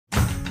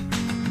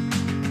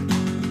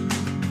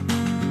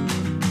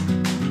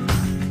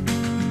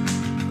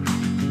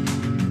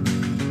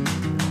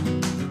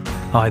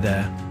Hi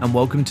there, and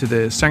welcome to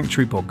the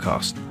Sanctuary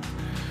Podcast.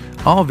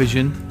 Our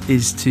vision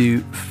is to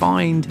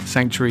find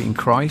sanctuary in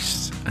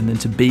Christ and then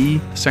to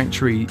be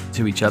sanctuary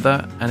to each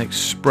other and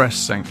express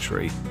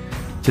sanctuary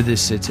to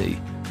this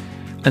city.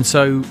 And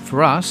so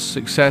for us,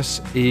 success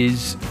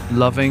is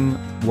loving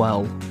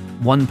well,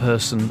 one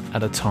person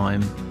at a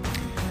time.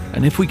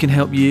 And if we can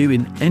help you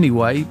in any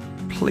way,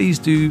 please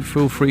do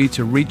feel free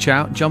to reach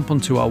out, jump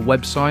onto our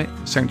website,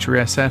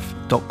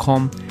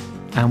 sanctuarysf.com,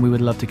 and we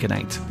would love to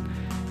connect.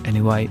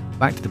 Anyway,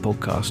 back to the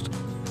podcast.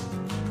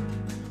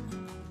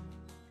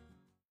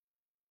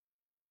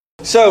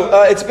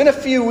 So it's been a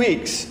few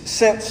weeks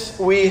since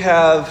we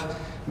have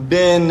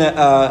been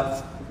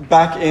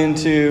back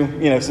into,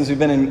 since we've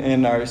been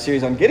in our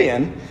series on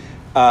Gideon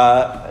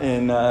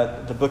in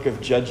the book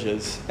of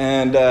Judges.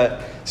 And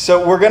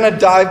so we're going to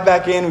dive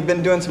back in. We've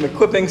been doing some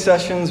equipping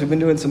sessions. We've been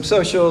doing some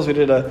socials. We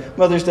did a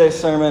Mother's Day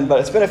sermon, but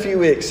it's been a few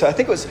weeks. So I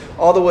think it was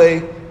all the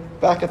way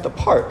back at the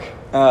park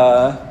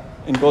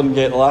in Golden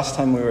Gate the last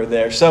time we were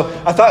there. So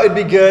I thought it'd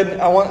be good.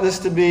 I want this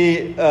to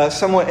be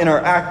somewhat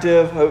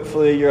interactive.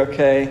 Hopefully you're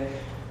okay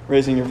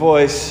raising your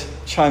voice,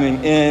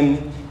 chiming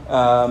in.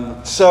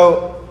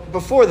 So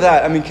before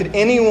that, could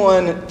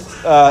anyone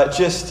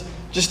just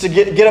to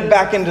get it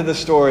back into the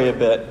story a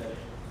bit,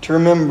 to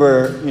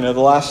remember, the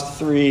last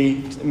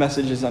three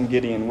messages on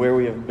Gideon, where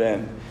we have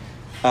been.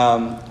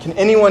 Can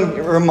anyone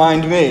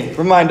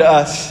remind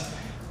us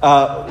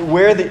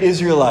where the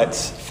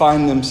Israelites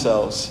find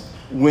themselves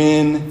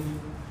when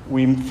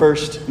we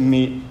first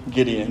meet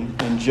Gideon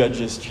in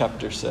Judges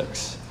chapter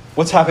 6?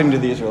 What's happening to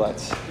the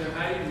Israelites? They're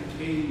hiding in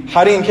caves.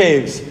 Hiding in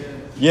caves.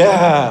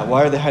 Yeah.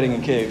 Why are they hiding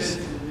in caves?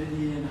 Because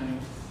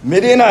the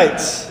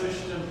Midianites.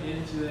 pushed them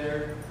into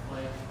there,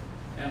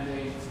 and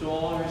they stole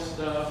all their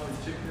stuff, and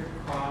took their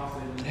crops,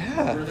 and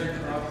grew their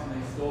crops, and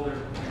they stole their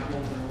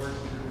camels and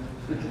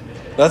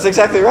horses. That's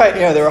exactly right.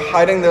 They were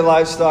hiding their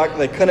livestock.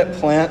 They couldn't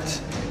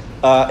plant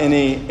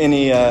any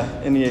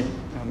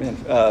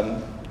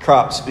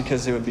crops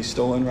because they would be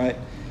stolen, right?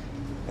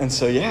 And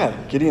so,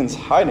 Gideon's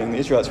hiding the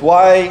Israelites.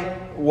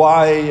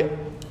 Why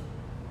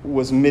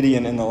was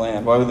Midian in the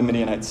land? Why were the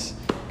Midianites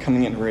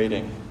coming in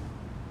raiding?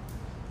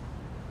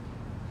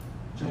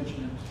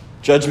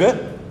 Judgment?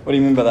 What do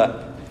you mean by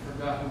that? They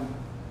forgot who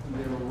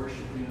they were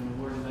worshiping, and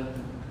the Lord led them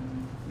to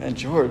come. Man,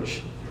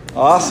 George.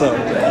 Awesome.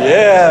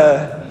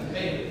 Yeah.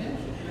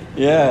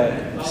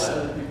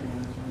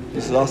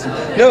 This is awesome.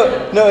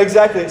 No,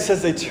 exactly. It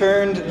says they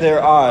turned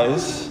their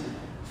eyes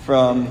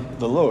from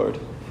the Lord.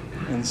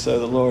 And so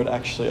the Lord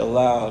actually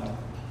allowed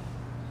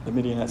the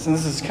Midianites. And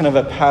this is kind of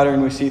a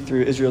pattern we see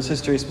through Israel's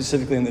history,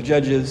 specifically in the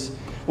Judges.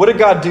 What did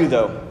God do,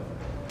 though?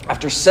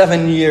 After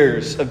 7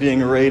 years of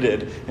being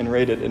raided,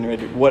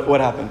 what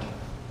happened?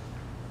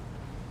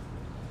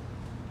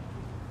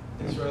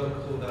 Israel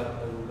called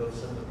out and God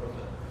sent the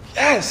prophet.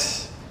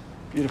 Yes!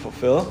 Beautiful,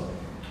 Phil.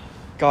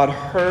 God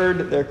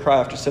heard their cry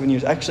after 7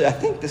 years. Actually, I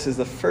think this is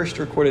the first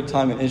recorded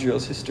time in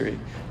Israel's history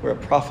where a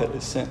prophet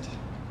is sent.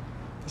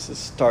 This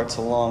starts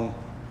a long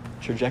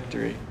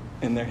trajectory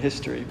in their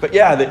history. But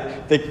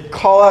they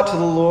call out to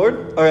the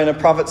Lord, and a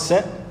prophet's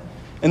sent.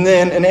 And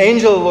then an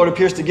angel of the Lord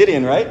appears to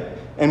Gideon, right?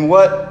 And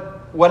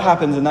what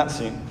happens in that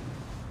scene?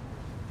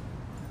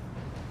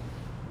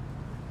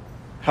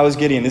 How is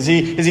Gideon? Is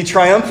he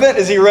triumphant?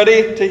 Is he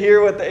ready to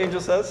hear what the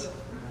angel says?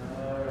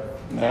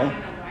 No.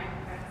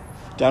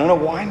 Down in a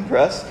wine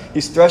press.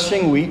 He's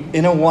threshing wheat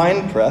in a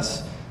wine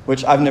press,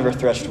 which I've never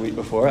threshed wheat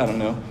before. I don't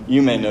know.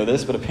 You may know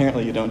this, but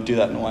apparently you don't do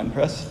that in a wine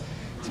press.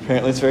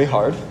 Apparently it's very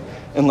hard,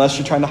 unless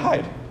you're trying to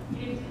hide.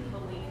 He didn't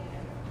believe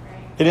him,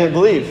 right? He didn't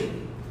believe.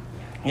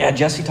 Yeah,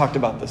 Jesse talked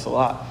about this a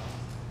lot.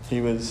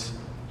 He was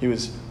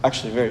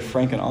actually very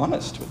frank and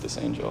honest with this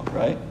angel,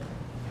 right?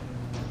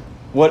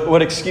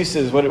 What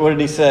excuses, what did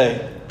he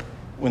say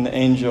when the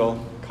angel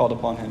called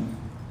upon him?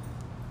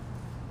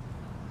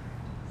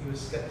 He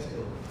was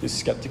skeptical. He was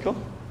skeptical? He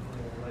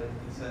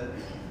said,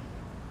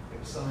 it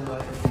was something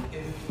like,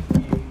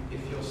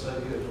 if you're so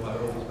good, why are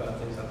all these bad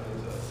things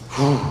happening to us?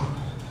 Whew,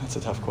 that's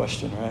a tough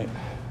question, right?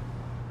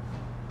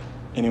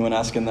 Anyone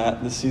asking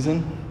that this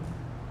season?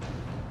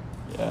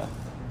 Yeah.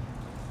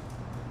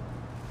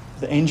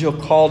 The angel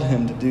called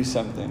him to do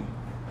something.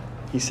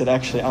 He said,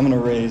 actually, I'm going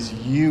to raise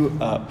you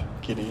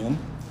up, Gideon,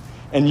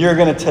 and you're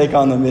going to take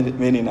on the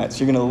Midianites.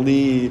 You're going to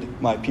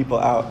lead my people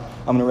out.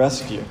 I'm going to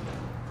rescue you.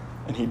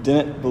 And he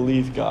didn't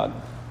believe God.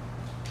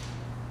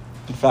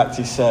 In fact,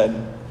 he said,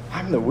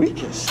 I'm the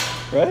weakest,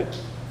 right?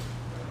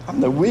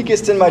 I'm the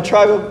weakest in my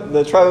tribe,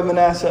 the tribe of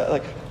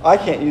Manasseh. I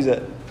can't use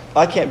it.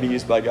 I can't be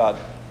used by God.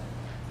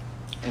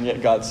 And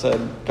yet God said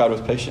God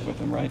was patient with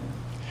him, right?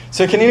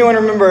 So can anyone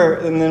remember,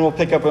 and then we'll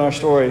pick up on our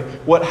story,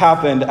 what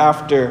happened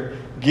after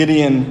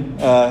Gideon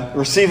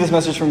received this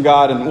message from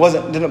God and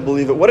didn't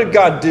believe it? What did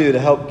God do to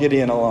help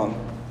Gideon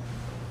along?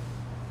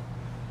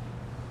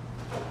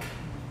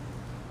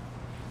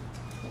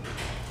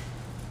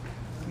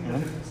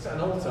 Set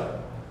an altar.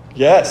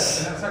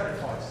 Yes. And that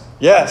sacrifice.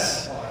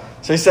 Yes.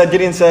 So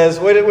Gideon says,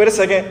 wait a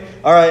second.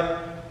 All right,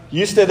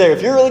 You stay there.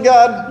 If you're really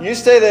God, you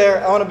stay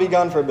there. I want to be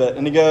gone for a bit.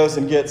 And he goes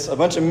and gets a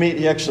bunch of meat.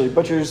 He actually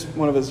butchers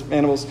one of his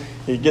animals.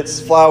 He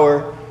gets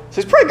flour.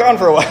 So he's probably gone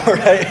for a while,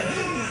 right?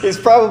 He's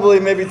probably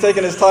maybe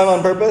taking his time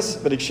on purpose,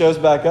 but he shows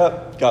back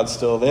up. God's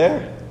still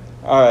there.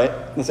 All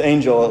right. This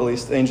angel, at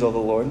least, the angel of the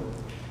Lord.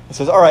 He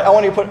says, all right, I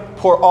want you to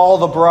pour all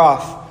the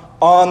broth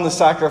on the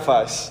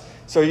sacrifice.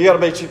 So you got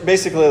to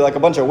basically like a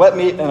bunch of wet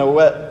meat and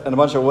a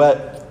bunch of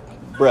wet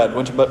bread, a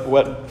bunch of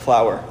wet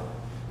flour.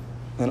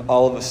 And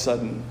all of a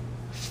sudden,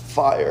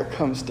 fire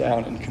comes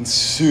down and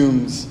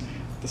consumes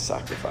the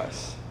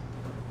sacrifice.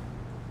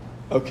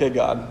 Okay,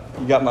 God,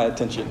 you got my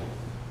attention.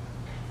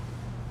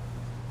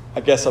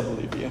 I guess I'll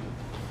believe you.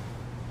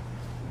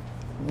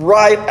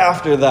 Right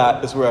after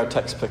that is where our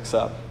text picks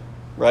up,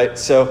 right?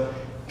 So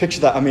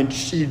picture that. I mean,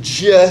 she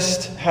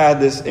just had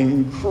this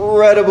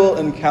incredible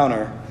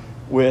encounter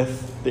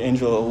with the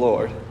angel of the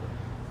Lord.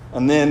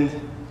 And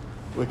then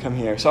we come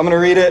here. So I'm going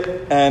to read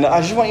it, and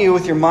I just want you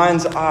with your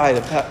mind's eye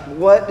to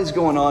what is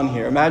going on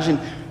here. Imagine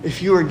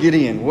if you were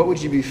Gideon, what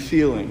would you be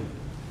feeling?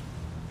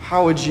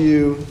 How would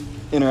you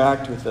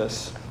interact with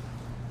this?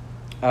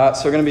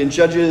 So we're going to be in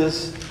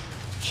Judges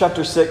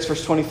chapter 6,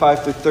 verse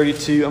 25 through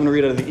 32. I'm going to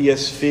read out of the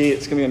ESV.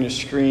 It's going to be on your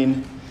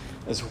screen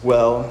as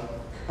well.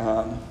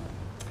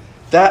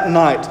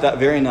 That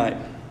very night,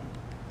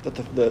 that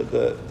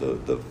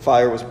the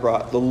fire was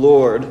brought, the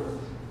Lord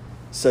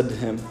said to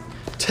him,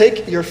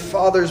 take your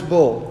father's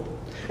bull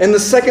and the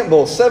second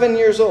bull, 7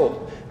 years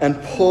old, and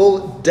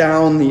pull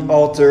down the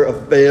altar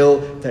of Baal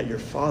that your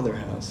father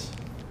has,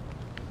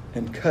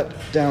 and cut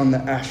down the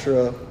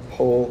Asherah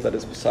pole that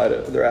is beside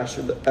it, the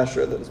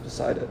Asherah that is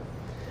beside it,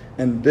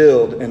 and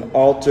build an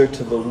altar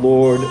to the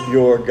Lord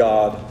your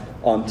God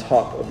on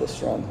top of the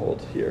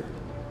stronghold here,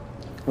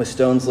 with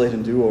stones laid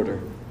in due order.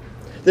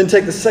 Then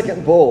take the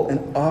second bull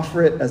and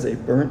offer it as a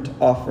burnt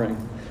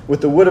offering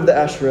with the wood of the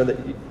Asherah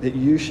that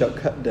you shall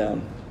cut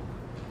down.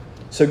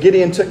 So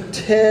Gideon took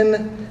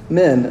 10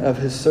 men of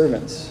his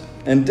servants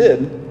and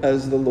did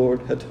as the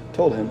Lord had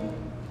told him.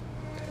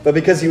 But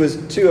because he was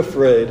too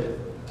afraid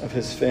of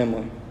his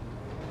family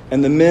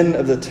and the men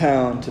of the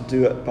town to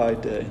do it by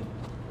day,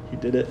 he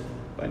did it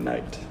by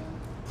night.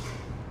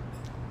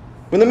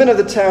 When the men of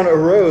the town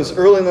arose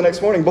early in the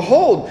next morning,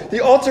 behold,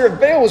 the altar of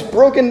Baal was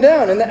broken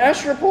down, and the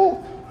Asherah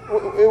pole,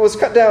 it was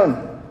cut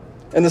down.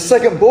 And the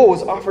second bull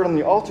was offered on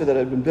the altar that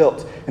had been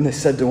built. And they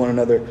said to one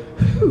another,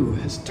 who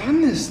has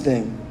done this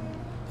thing?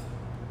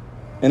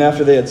 And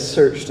after they had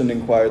searched and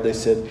inquired, they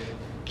said,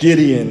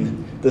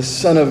 Gideon, the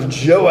son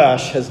of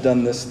Joash, has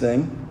done this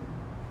thing.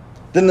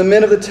 Then the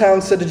men of the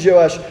town said to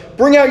Joash,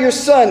 bring out your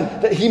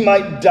son, that he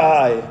might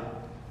die,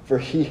 for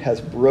he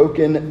has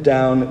broken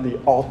down the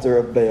altar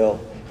of Baal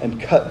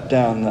and cut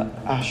down the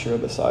Asherah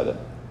beside it.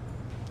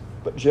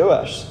 But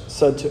Joash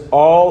said to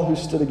all who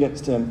stood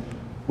against him,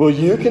 will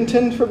you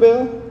contend for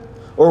Baal?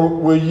 Or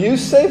will you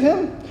save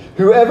him?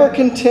 Whoever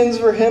contends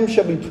for him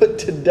shall be put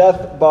to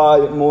death by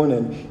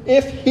morning.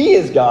 If he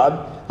is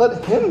God,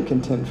 let him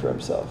contend for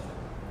himself,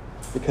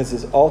 because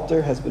his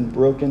altar has been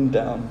broken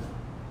down.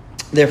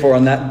 Therefore,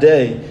 on that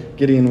day,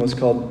 Gideon was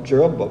called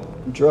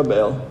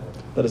Jerubbaal,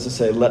 that is to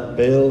say, let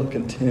Baal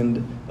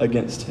contend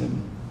against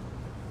him,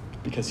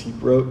 because he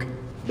broke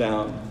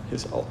down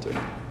his altar.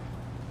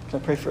 Can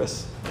I pray for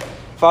us?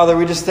 Father,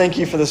 we just thank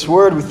you for this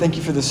word. We thank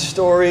you for this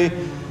story.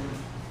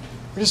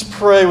 We just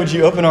pray, would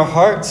you open our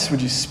hearts?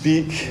 Would you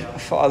speak?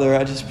 Father,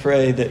 I just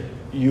pray that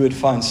you would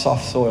find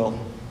soft soil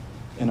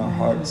in our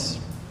hearts.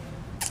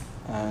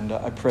 And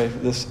I pray for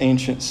this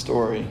ancient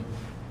story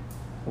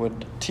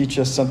would teach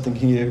us something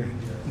here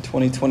in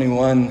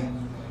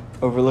 2021,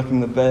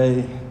 overlooking the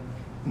bay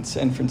in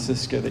San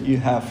Francisco, that you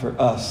have for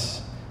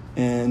us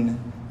in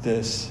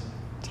this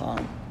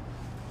time.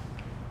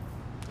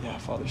 Yeah,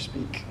 Father,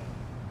 speak.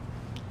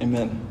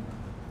 Amen.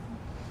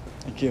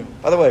 Thank you.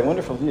 By the way,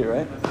 wonderful view,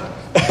 right?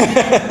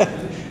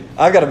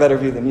 I've got a better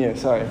view than you,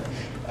 sorry.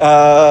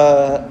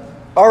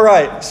 All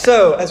right,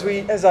 so as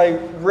I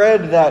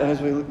read that and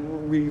as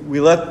we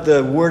let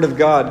the Word of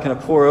God kind of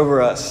pour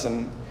over us,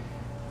 and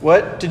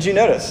what did you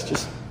notice?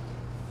 Just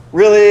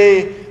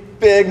really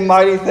big,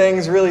 mighty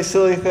things, really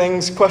silly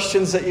things,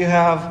 questions that you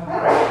have.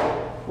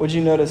 What did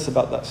you notice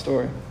about that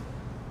story?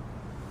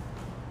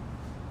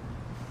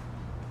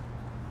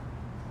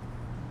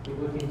 Keep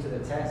looking to the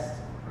test,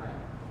 right?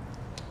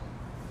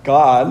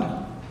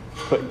 God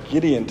put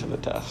Gideon to the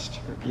test.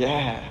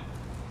 Yeah.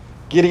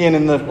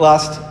 Gideon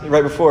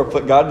right before,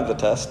 put God to the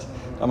test.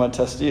 I'm going to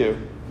test you.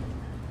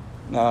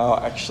 No,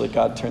 actually,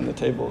 God turned the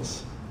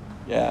tables.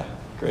 Yeah,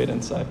 great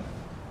insight.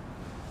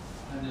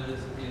 I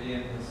noticed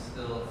Gideon was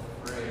still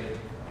afraid,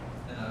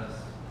 and I was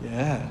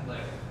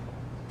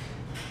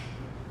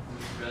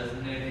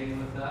resonating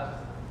with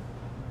that.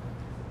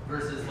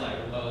 Versus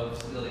oh,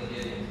 still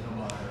Gideon,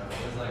 come on.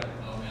 It was like,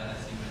 oh man, I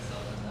see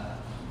myself in that.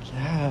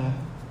 Yeah.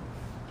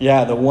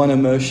 Yeah, the one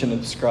emotion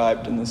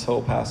described in this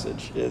whole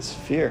passage is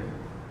fear.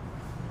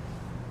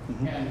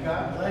 Mm-hmm. And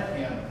God let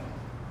him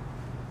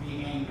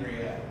be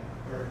angry at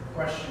or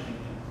questioning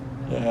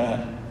him.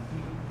 Yeah. And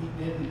he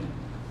didn't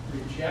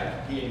reject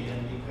reject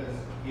Gideon because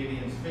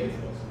Gideon's faith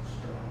wasn't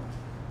strong.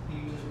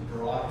 He just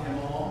brought him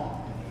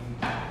along,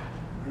 and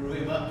he grew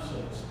him up, so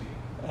to speak,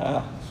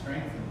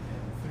 strengthened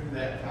him through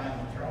that time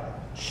of trial.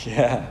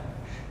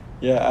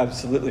 Yeah,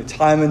 absolutely.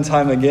 Time and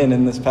time again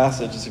in this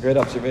passage, it's a great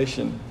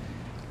observation.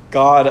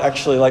 God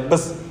actually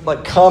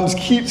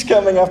keeps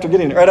coming after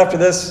Gideon. Right after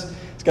this,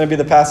 it's going to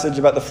be the passage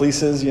about the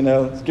fleeces.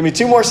 Give me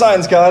 2 more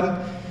signs,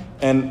 God.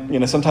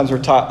 And sometimes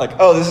we're taught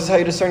this is how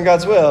you discern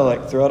God's will,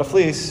 throw out a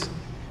fleece.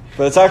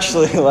 But it's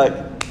actually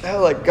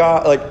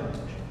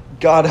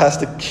God has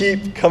to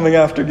keep coming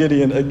after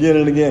Gideon again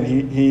and again.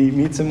 He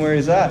meets him where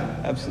he's at.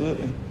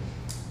 Absolutely.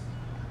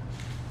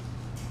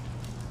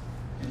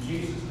 And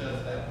Jesus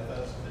does that with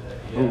us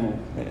today. Ooh,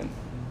 man.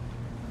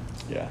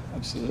 Yeah,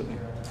 absolutely.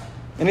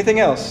 Anything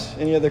else?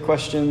 Any other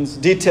questions?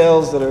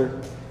 Details that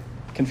are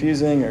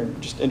confusing or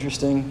just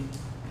interesting?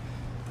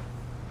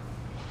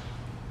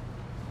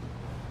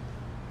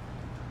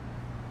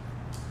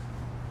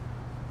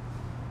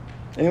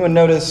 Anyone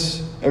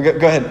notice? Oh, go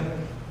ahead.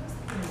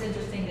 It's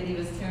interesting that he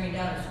was tearing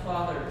down his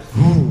father's.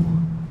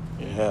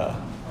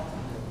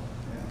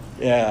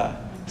 Yeah.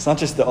 It's not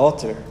just the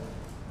altar.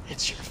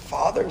 It's your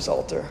father's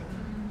altar.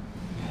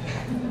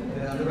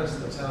 Yeah, the rest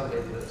of the town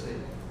hated it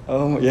too.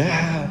 Oh,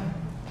 yeah.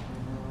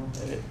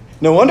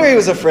 No wonder he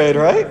was afraid,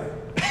 right?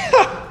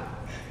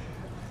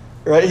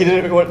 Right? He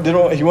wanted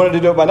to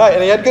do it by night,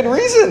 and he had good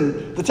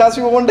reason. The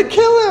townspeople wanted to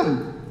kill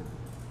him.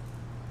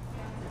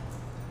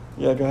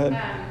 Yeah, go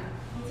ahead.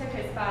 He took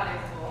his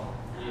father's bull.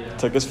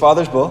 Took his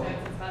father's bull. Took his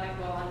father's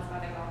bull on his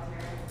father's altar.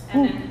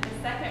 And then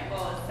the second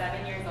bull is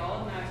 7 years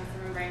old, and I was just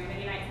remembering the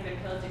Midianites have been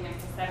pillaging him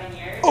for 7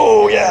 years.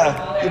 Oh,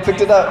 yeah. You picked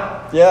it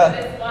up. So Yeah.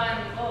 this one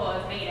bull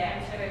has made it.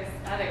 I'm sure there's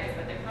others,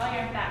 but there probably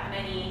aren't that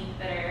many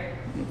that are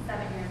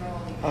 7 years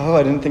old. Oh,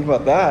 I didn't think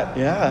about that.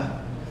 Yeah.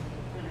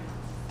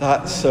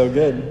 That's so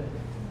good.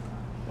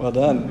 Well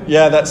done.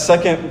 Yeah, that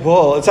second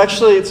bull. It's a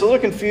little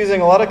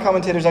confusing. A lot of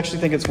commentators actually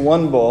think it's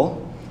one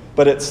bull,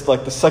 but it's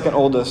like the second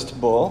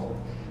oldest bull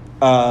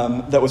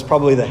that was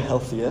probably the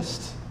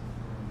healthiest.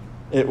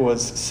 It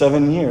was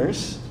 7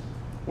 years,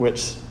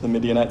 which the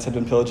Midianites had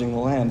been pillaging the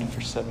land for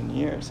 7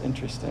 years.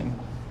 Interesting.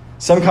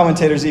 Some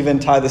commentators even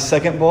tie the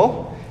second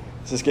bull,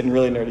 this is getting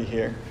really nerdy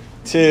here,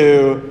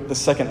 to the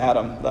second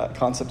Adam, that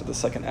concept of the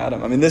second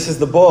Adam. I mean, this is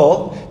the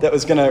bull that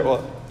was going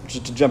to,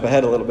 just to jump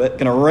ahead a little bit,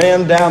 going to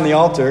ram down the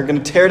altar,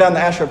 going to tear down the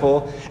Asherah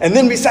pole, and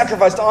then be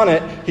sacrificed on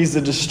it. He's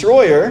the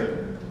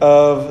destroyer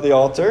of the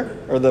altar,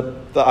 or the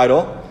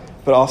idol,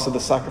 but also the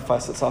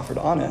sacrifice that's offered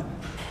on it.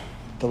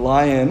 The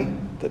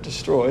lion that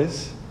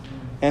destroys,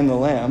 and the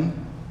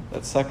lamb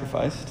that's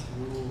sacrificed.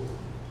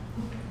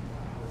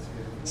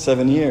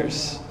 7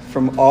 years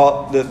from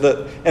all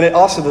and it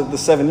also the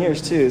 7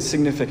 years too is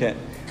significant.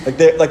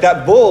 Like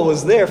that bull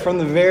was there from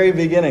the very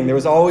beginning. There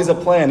was always a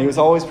plan. He was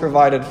always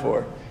provided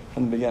for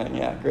from the beginning.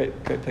 Yeah,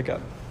 great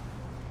pickup.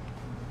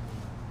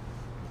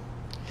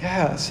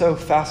 Yeah, so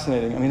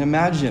fascinating. I mean,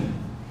 imagine,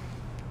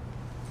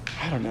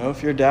 I don't know,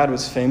 if your dad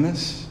was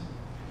famous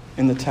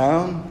in the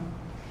town,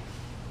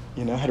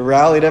 had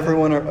rallied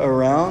everyone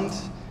around.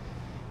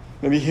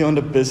 Maybe he owned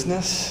a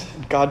business.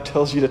 And God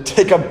tells you to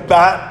take a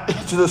bat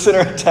to the center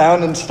of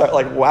town and start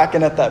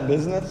whacking at that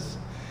business.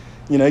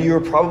 You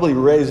were probably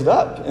raised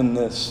up in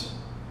this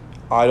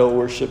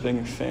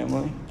idol-worshiping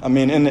family. I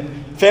mean,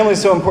 and family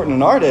is so important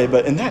in our day,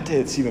 but in that day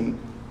it's even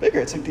bigger.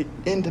 It's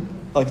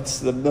it's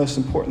the most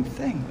important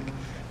thing.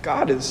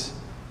 God is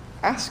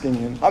asking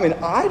him. I mean,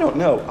 I don't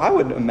know. I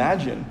would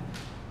imagine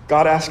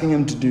God asking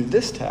him to do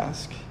this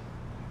task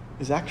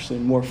is actually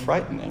more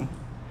frightening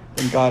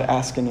than God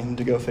asking him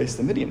to go face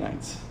the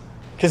Midianites.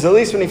 Because at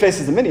least when he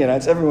faces the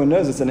Midianites, everyone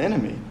knows it's an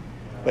enemy.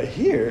 But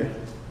here,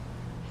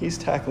 he's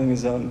tackling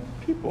his own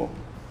people.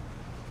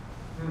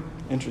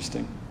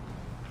 Interesting.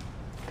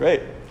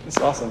 Great. That's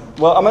awesome.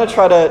 Well, I'm going to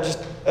try to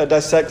just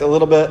dissect a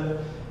little bit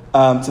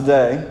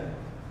today,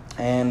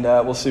 and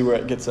we'll see where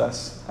it gets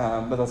us.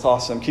 But that's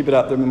awesome. Keep it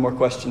up. There will be more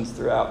questions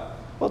throughout.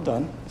 Well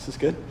done. This is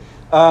good.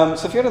 So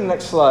if you go to the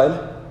next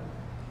slide,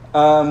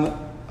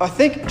 I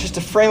think just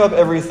to frame up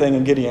everything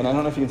in Gideon, I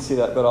don't know if you can see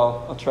that, but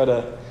I'll try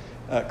to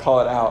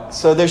call it out.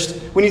 So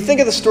when you think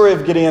of the story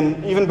of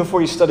Gideon, even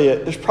before you study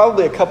it, there's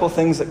probably a couple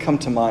things that come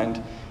to mind,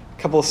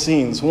 a couple of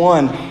scenes.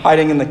 One,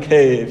 hiding in the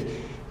cave,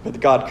 with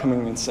God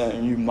coming and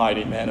saying, "You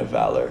mighty man of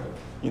valor,"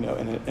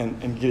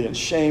 and Gideon's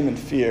shame and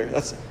fear.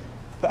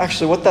 But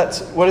actually,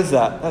 what is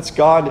that? That's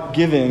God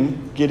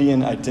giving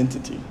Gideon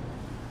identity.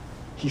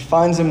 He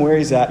finds him where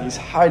he's at. He's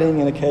hiding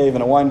in a cave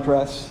in a wine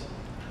press.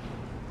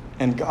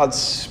 And God's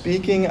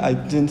speaking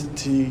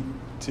identity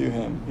to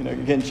him.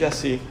 Again,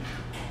 Jesse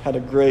had a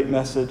great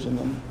message,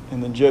 and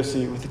then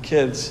Josie with the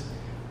kids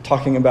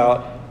talking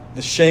about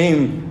the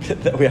shame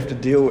that we have to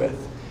deal with.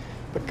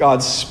 But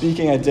God's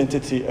speaking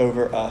identity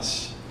over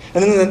us.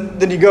 And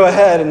then you go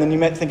ahead, and then you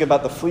might think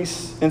about the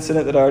fleece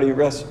incident that I already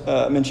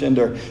mentioned,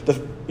 or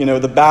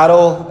the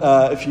battle.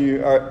 If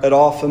you are at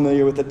all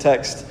familiar with the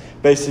text,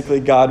 basically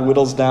God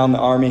whittles down the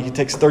army. He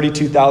takes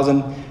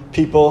 32,000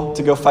 people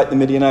to go fight the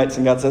Midianites,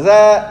 and God says,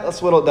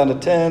 let's whittle it down to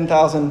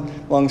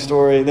 10,000, long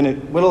story. Then it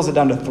whittles it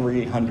down to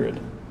 300.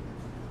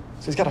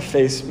 So he's got to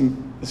face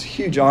this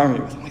huge army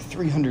with only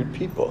 300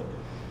 people.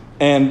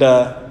 And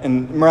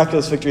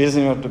miraculous victory. He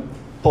doesn't even have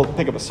to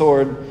pick up a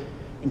sword,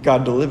 and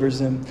God delivers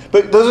him.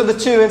 But those are the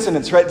two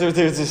incidents, right? There's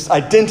this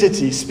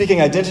identity,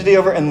 speaking identity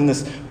over, and then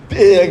this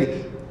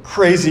big,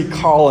 crazy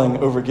calling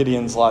over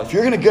Gideon's life.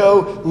 You're going to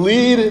go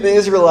lead the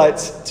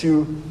Israelites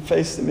to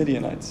face the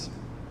Midianites.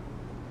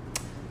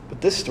 But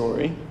this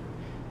story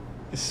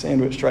is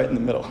sandwiched right in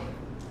the middle.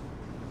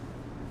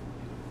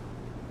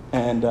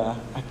 And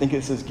I think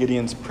this is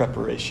Gideon's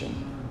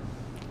preparation.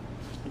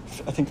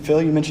 I think,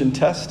 Phil, you mentioned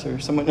test, or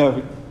someone,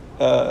 no,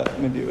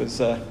 maybe it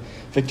was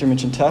Victor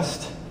mentioned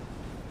test.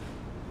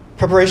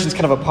 Preparation is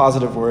kind of a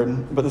positive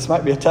word, but this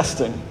might be a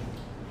testing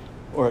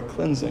or a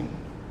cleansing.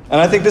 And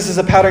I think this is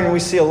a pattern we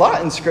see a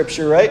lot in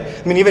Scripture, right?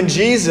 I mean, even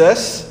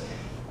Jesus,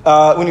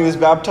 when he was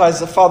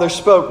baptized, the Father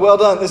spoke, "Well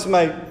done, this is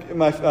my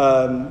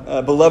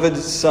beloved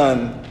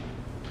Son,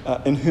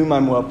 in whom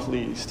I'm well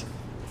pleased."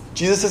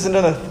 Jesus hasn't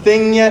done a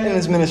thing yet in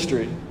his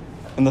ministry.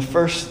 And the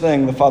first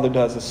thing the Father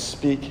does is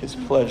speak his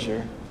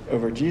pleasure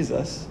over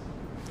Jesus.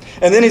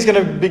 And then he's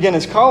going to begin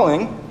his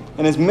calling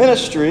and his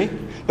ministry.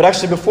 But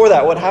actually before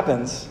that, what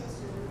happens?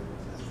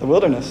 The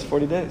wilderness,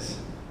 40 days.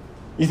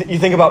 You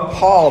think about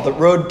Paul, the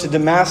road to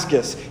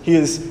Damascus. He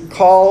is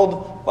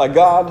called by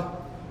God.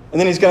 And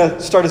then he's going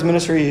to start his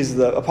ministry. He's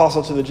the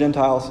apostle to the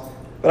Gentiles.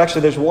 But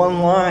actually there's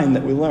one line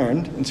that we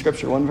learned in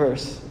Scripture, one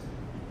verse,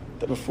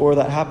 that before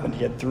that happened,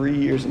 he had 3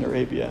 years in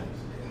Arabia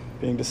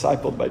being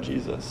discipled by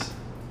Jesus.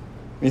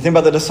 When you think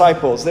about the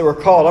disciples, they were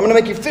called, "I'm going to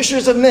make you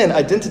fishers of men,"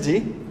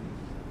 identity.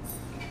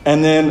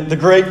 And then the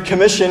Great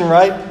Commission,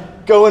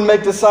 right? Go and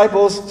make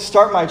disciples,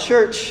 start my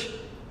church.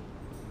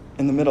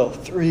 In the middle,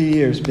 3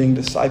 years being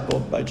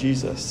discipled by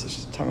Jesus. This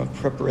is a time of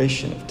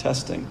preparation, of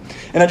testing.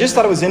 And I just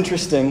thought it was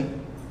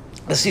interesting,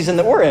 the season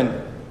that we're in,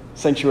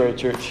 Sanctuary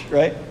Church,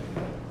 right?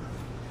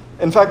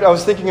 In fact, I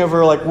was thinking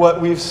over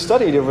what we've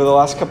studied over the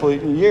last couple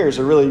of years,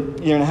 or really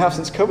year and a half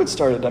since COVID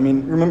started. I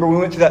mean, remember we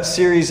went through that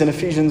series in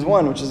Ephesians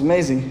 1, which is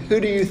amazing. Who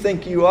do you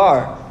think you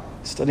are?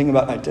 Studying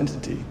about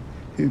identity,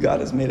 who God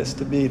has made us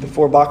to be. The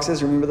 4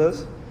 boxes, remember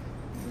those?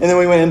 And then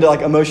we went into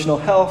emotional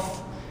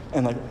health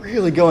and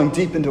really going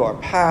deep into our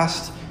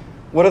past.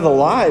 What are the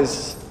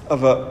lies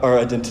of our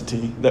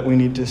identity that we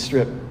need to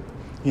strip?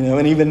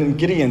 And even in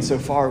Gideon so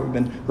far, we've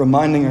been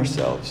reminding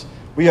ourselves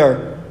we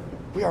are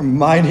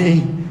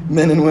mighty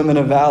men and women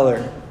of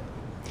valor.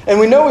 And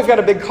we know we've got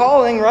a big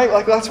calling,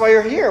 right? That's why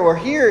you're here. We're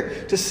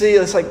here to see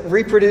this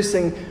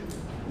reproducing,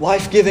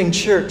 life-giving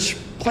church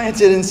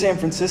planted in San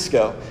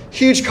Francisco.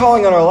 Huge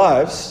calling on our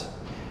lives.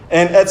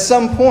 And at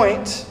some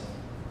point,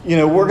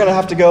 we're going to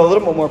have to go a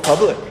little bit more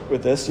public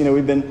with this.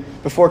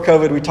 Before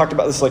COVID, we talked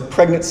about this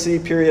pregnancy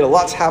period. A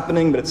lot's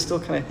happening, but it's still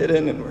kind of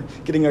hidden, and we're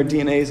getting our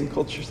DNAs and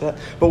cultures to that.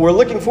 But we're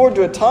looking forward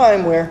to a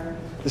time where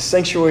the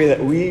sanctuary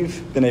that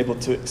we've been able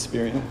to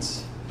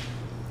experience,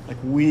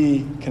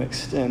 we can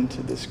extend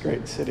to this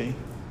great city.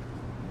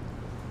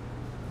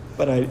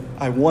 But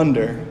I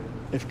wonder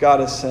if God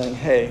is saying,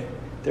 hey,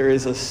 there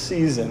is a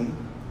season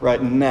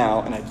right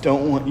now, and I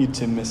don't want you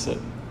to miss it,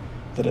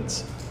 that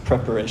it's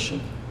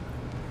preparation.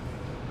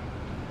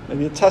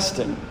 Maybe a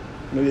testing,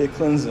 maybe a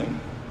cleansing,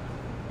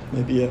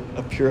 maybe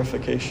a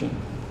purification.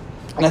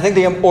 And I think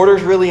the order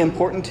is really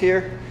important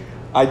here.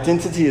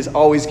 Identity is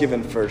always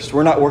given first.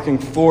 We're not working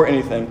for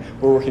anything.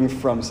 We're working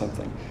from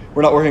something.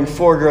 We're not working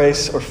for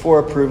grace or for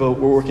approval.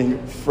 We're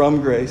working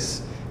from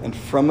grace and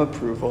from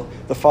approval.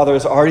 The Father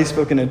has already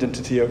spoken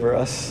identity over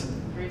us.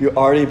 You're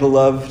already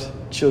beloved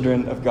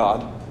children of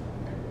God.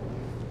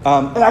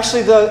 And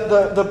actually,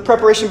 the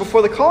preparation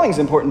before the calling is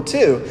important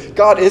too.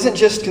 God isn't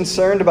just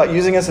concerned about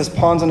using us as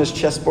pawns on his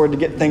chessboard to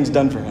get things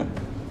done for him.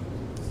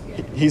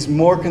 He's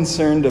more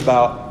concerned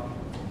about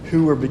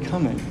who we're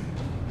becoming,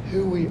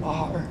 who we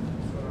are,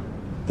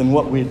 than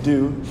what we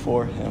do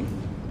for him.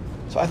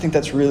 So I think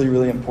that's really,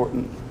 really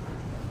important.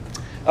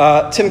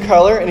 Tim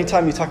Keller,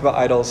 anytime you talk about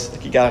idols,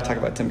 you got to talk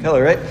about Tim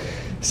Keller, right?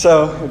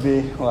 So it would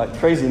be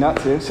crazy not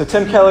to. So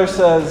Tim Keller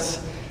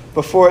says,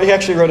 he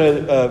actually wrote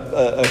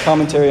a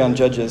commentary on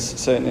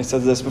Judges, and he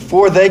says this: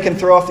 before they can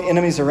throw off the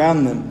enemies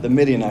around them, the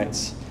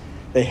Midianites,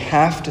 they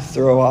have to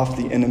throw off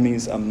the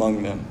enemies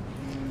among them,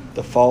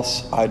 the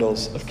false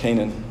idols of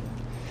Canaan.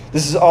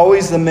 This is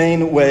always the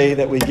main way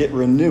that we get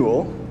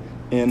renewal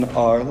in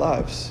our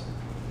lives.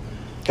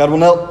 God will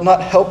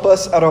not help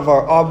us out of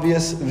our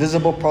obvious,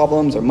 visible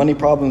problems, our money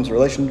problems,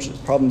 relationship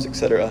problems,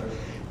 etc.,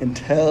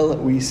 until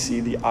we see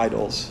the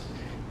idols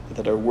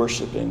that are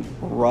worshiping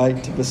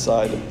right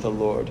beside the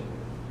Lord.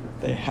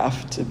 They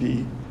have to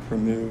be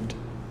removed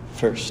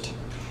first.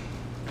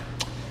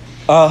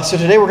 So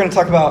today we're going to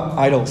talk about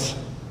idols.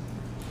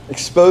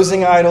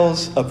 Exposing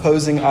idols,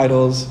 opposing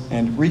idols,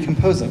 and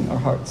recomposing our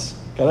hearts.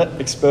 Got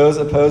it? Expose,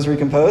 oppose,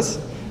 recompose.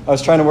 I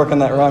was trying to work on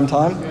that rhyme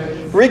time.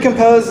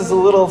 Recompose is a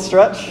little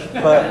stretch,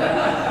 but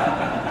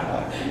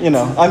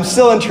I'm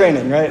still in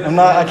training, right?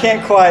 I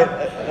can't quite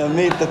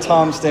meet the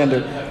Tom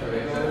standard.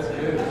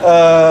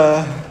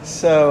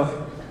 So,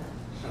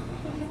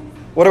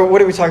 what are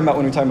we talking about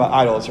when we talk about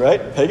idols,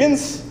 right?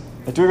 Pagans?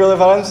 Like, do we really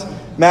have idols?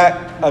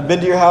 Matt, I've been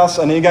to your house.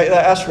 I know you got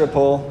that Asherah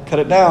pole. Cut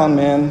it down,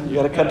 man. You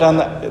got to cut down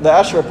the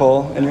Asherah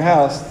pole in your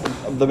house,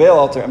 the Baal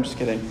altar. I'm just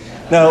kidding.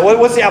 No,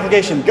 what's the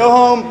application? Go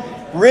home,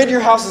 rid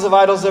your houses of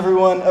idols,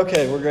 everyone.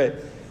 Okay, we're great.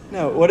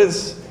 No,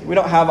 we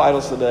don't have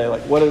idols today.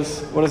 Like, what is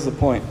the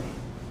point?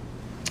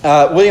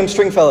 William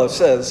Stringfellow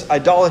says,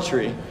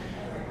 idolatry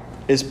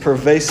is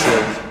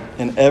pervasive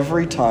in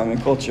every time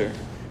and culture,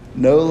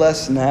 no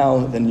less now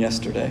than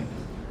yesterday.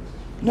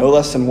 No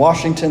less in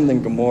Washington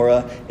than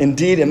Gomorrah.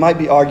 Indeed, it might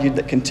be argued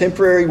that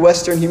contemporary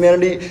Western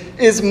humanity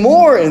is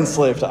more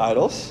enslaved to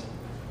idols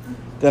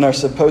than our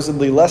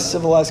supposedly less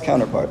civilized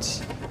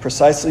counterparts,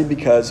 precisely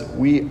because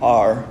we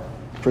are,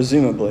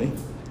 presumably,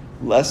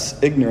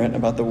 less ignorant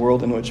about the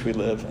world in which we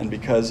live, and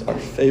because our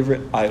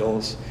favorite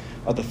idols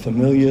are the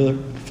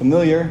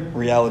familiar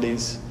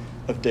realities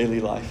of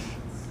daily life: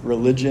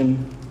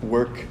 religion,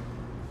 work,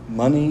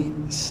 money,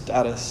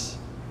 status,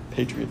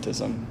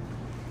 patriotism.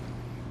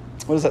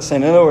 What is that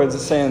saying? In other words,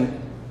 it's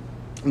saying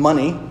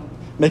money,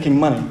 making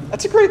money.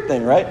 That's a great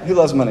thing, right? Who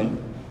loves money?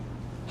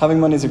 Having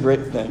money is a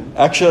great thing.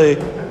 Actually,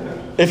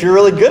 if you're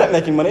really good at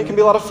making money, it can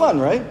be a lot of fun,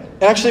 right?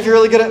 And actually, if you're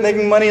really good at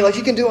making money, like,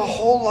 you can do a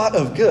whole lot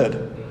of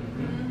good.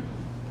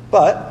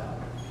 But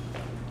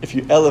if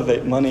you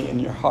elevate money in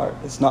your heart,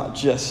 it's not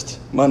just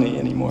money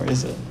anymore,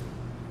 is it?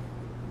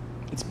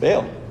 It's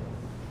Baal.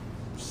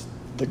 It's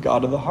the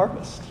god of the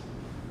harvest,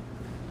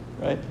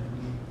 right?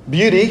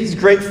 Beauty is a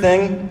great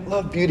thing.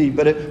 Love beauty.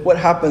 But what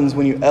happens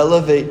when you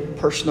elevate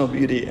personal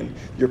beauty and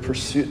your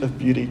pursuit of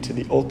beauty to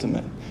the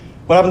ultimate?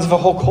 What happens if a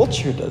whole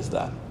culture does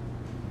that?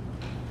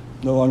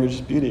 No longer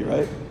just beauty,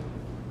 right?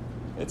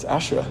 It's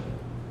Asherah,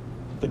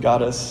 the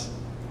goddess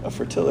of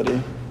fertility.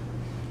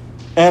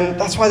 And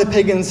that's why the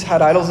pagans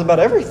had idols about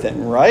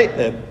everything, right?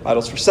 They had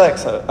idols for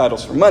sex,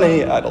 idols for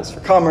money, idols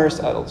for commerce,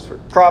 idols for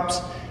crops,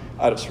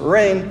 idols for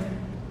rain.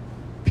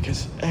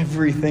 Because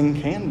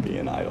everything can be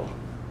an idol.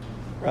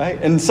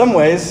 Right? In some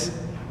ways,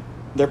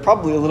 they're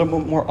probably a little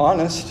bit more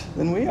honest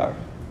than we are.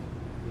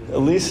 At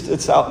least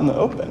it's out in the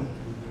open.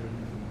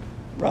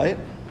 Right?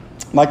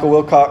 Michael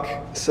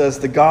Wilcock says,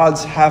 the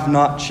gods have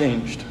not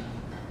changed,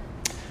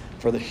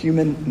 for the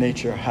human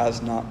nature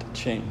has not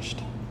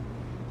changed.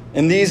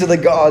 And these are the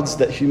gods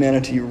that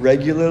humanity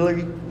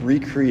regularly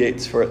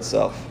recreates for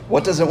itself.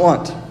 What does it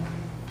want?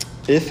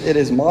 If it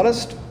is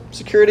modest,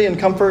 security and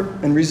comfort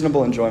and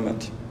reasonable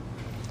enjoyment.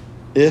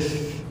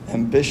 If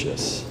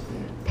ambitious,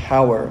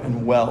 power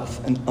and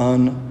wealth and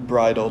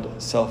unbridled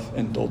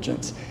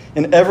self-indulgence.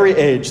 In every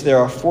age, there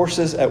are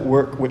forces at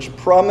work which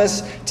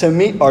promise to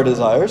meet our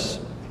desires,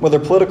 whether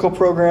political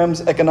programs,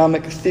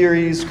 economic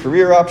theories,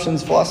 career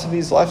options,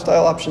 philosophies,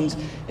 lifestyle options,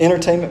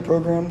 entertainment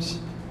programs,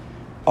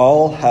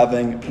 all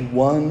having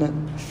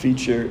one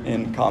feature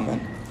in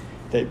common.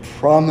 They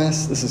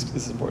promise, this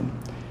is important,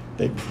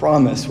 they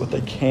promise that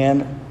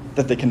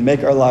they can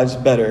make our lives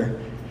better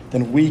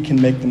than we can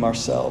make them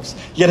ourselves.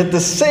 Yet at the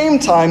same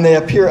time, they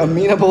appear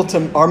amenable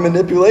to our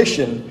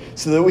manipulation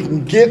so that we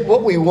can get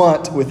what we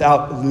want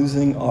without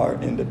losing our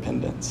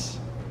independence.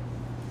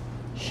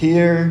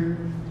 Here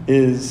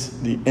is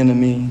the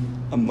enemy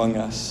among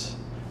us.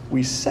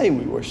 We say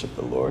we worship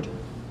the Lord,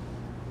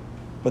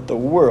 but the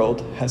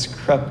world has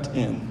crept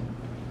in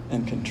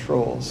and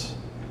controls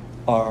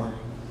our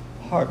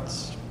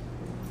hearts.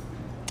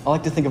 I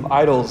like to think of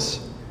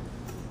idols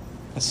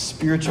as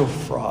spiritual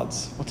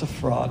frauds. What's a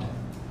fraud?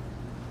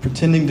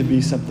 Pretending to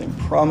be something,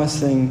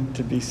 promising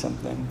to be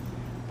something,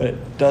 but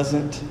it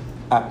doesn't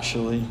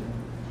actually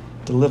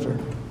deliver.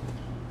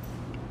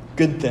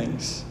 Good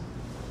things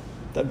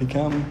that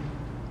become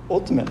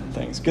ultimate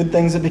things. Good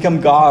things that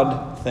become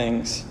God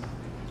things.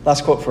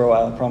 Last quote for a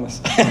while, I promise.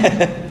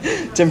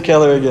 Tim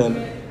Keller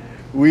again.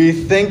 We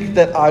think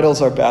that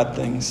idols are bad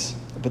things,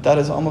 but that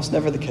is almost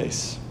never the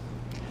case.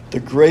 The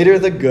greater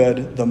the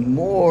good, the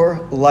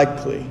more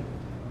likely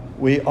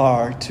we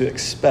are to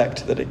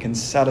expect that it can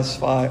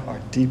satisfy our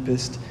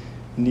deepest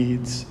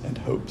needs and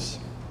hopes.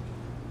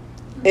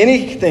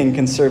 Anything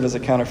can serve as a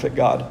counterfeit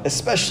God,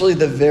 especially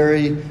the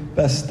very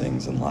best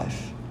things in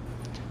life.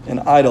 An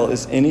idol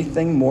is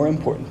anything more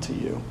important to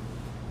you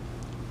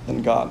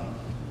than God.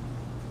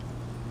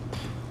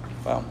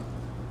 Wow.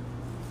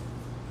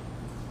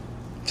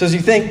 So as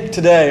you think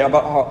today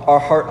about our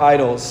heart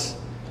idols,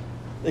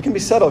 it can be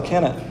subtle,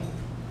 can't it?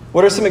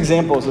 What are some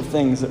examples of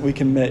things that we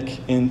can make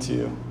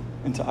into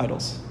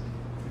idols?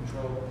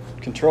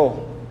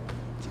 Control.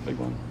 It's a big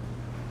one.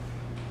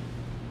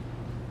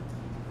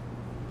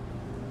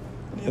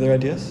 Any other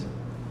ideas?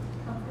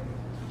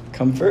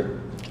 Comfort.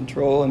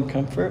 Control and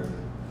comfort.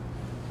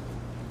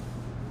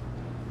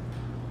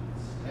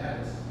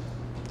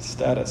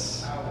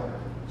 Status.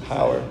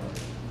 Power.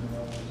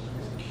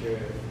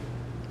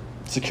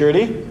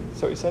 Security. Is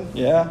that what you said?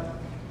 Yeah.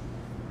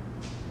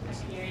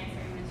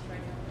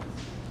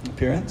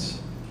 Appearance.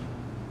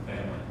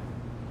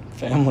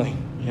 Family.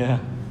 Yeah.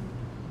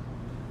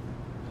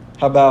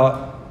 How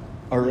about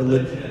our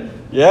religion?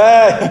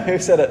 Yeah, who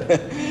said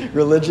it?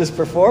 Religious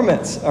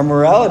performance, our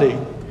morality.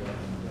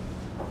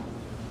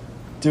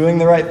 doing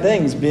the right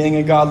things, being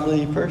a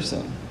godly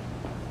person.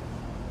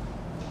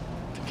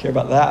 To care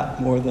about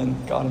that more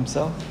than God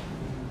himself.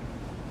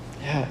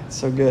 Yeah, it's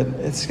so good.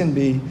 It's going to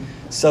be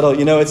subtle.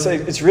 You know,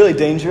 it's really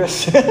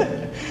dangerous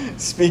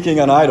speaking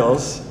on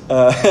idols,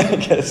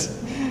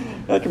 because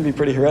that can be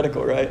pretty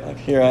heretical, right? Like,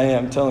 here I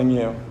am telling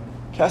you,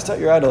 cast out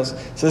your idols.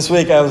 So this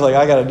week I was like,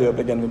 I got to do a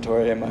big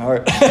inventory in my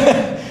heart.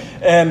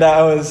 And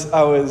I was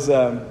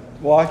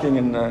walking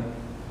in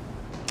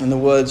the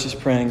woods, just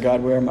praying,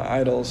 God, where are my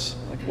idols?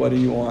 Like, what do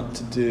you want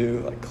to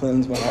do? Like,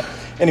 cleanse my heart.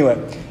 Anyway,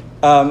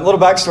 a little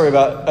backstory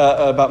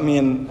about me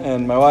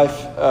and my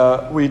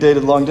wife. We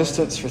dated long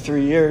distance for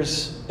 3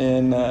 years,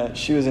 and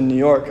she was in New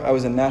York. I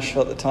was in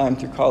Nashville at the time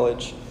through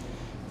college.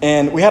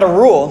 And we had a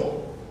rule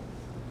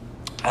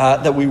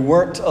that we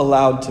weren't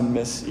allowed to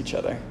miss each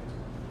other.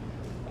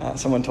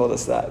 Someone told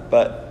us that.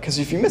 But because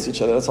if you miss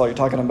each other, that's all you're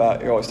talking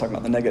about. You're always talking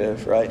about the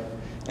negative, right?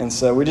 And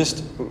so we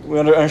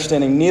under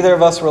understanding neither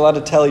of us were allowed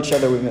to tell each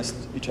other we missed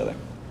each other.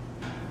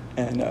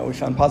 And we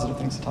found positive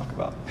things to talk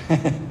about.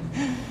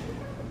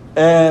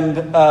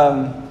 And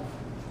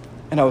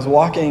I was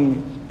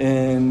walking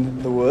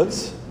in the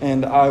woods,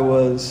 and I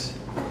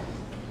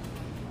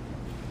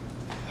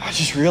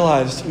just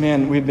realized,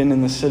 man, we'd been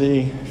in the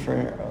city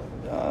for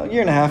a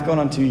year and a half, going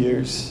on 2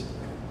 years.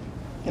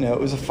 You know, it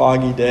was a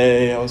foggy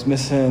day. I was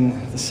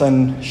missing the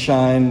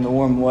sunshine, the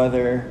warm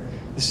weather.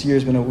 This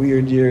year's been a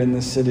weird year in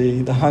the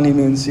city. The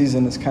honeymoon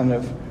season is kind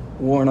of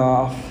worn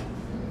off.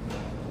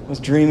 I was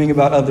dreaming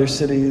about other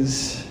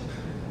cities.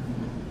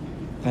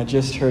 And I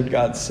just heard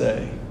God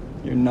say,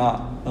 you're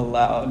not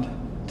allowed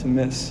to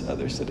miss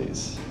other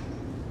cities.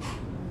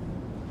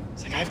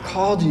 It's like, I've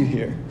called you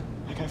here.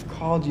 I've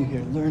called you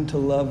here. Learn to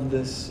love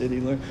this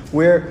city. Learn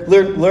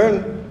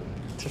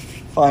to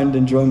find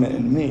enjoyment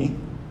in me,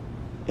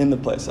 in the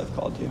place I've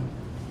called you.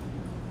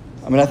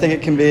 I mean, I think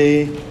it can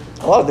be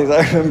a lot of things.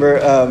 I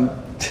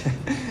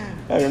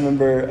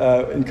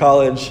remember in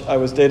college, I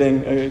was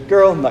dating a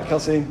girl, not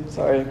Kelsey,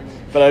 sorry,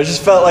 but I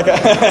just felt like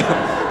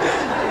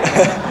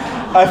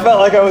I felt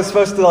like I was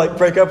supposed to like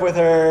break up with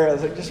her. I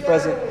was like, just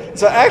present.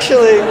 So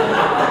actually,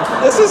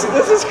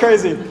 this is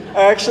crazy.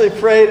 I actually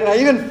prayed, and I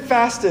even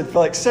fasted for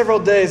like several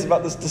days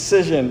about this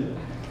decision.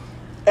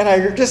 And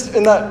I just,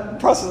 in that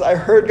process, I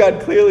heard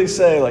God clearly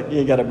say, like,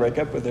 you got to break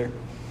up with her.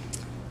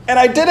 And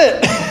I did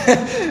it.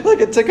 Like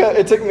it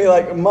took me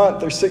like a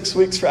month or 6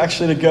 weeks for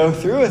actually to go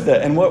through with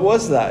it. And what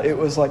was that? It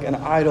was like an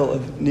idol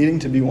of needing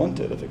to be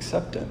wanted, of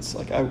acceptance.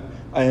 Like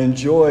I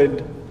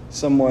enjoyed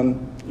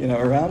someone,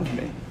 around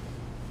me.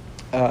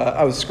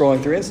 I was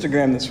scrolling through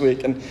Instagram this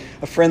week, and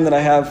a friend that I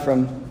have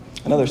from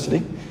another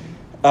city,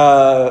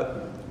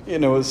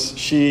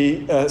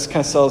 she kind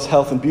of sells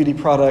health and beauty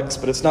products,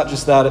 but it's not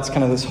just that. It's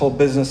kind of this whole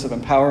business of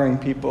empowering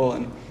people.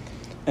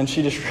 And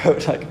she just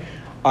wrote, like,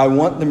 I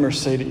want the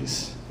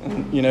Mercedes.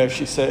 And, if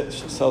she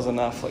sells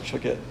enough, like, she'll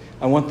get,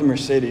 I want the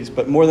Mercedes.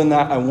 But more than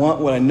that, I want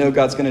what I know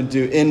God's going to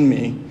do in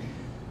me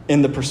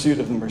in the pursuit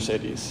of the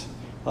Mercedes.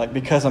 Like,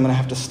 because I'm going to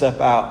have to step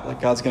out, like,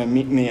 God's going to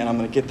meet me, and I'm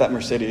going to get that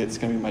Mercedes. It's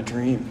going to be my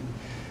dream.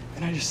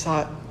 And I just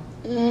thought,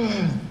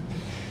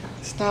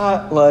 it's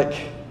not like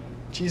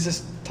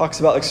Jesus talks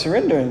about, like,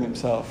 surrendering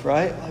himself,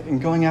 right? Like,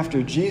 and going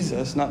after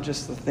Jesus, not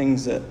just the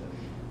things that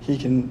he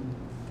can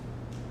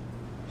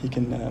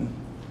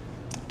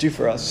do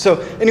for us. So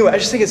anyway, I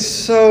just think it's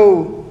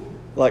so,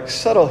 like,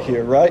 subtle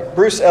here, right?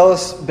 Bruce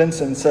Ellis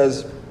Benson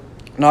says,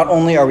 not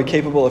only are we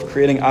capable of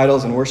creating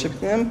idols and worshiping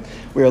them,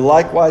 we are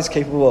likewise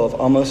capable of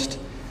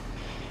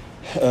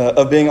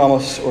being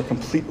almost or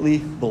completely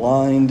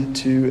blind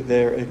to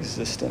their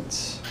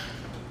existence.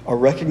 Our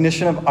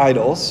recognition of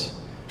idols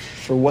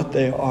for what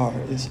they are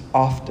is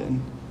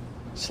often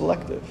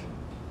selective.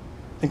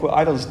 I think what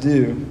idols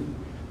do,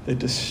 they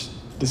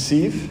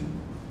deceive,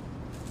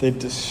 they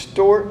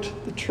distort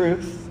the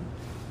truth,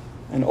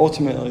 and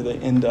ultimately they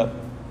end up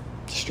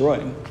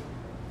destroying.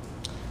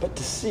 But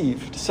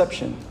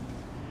deception,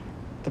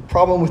 the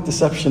problem with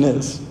deception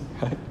is,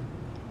 right,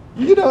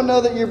 you don't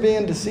know that you're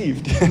being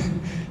deceived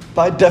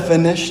by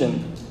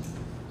definition.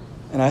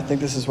 And I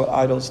think this is what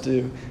idols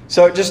do.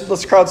 So just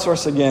let's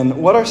crowdsource again.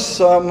 What are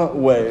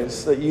some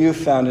ways that you've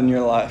found in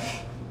your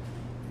life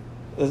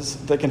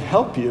that can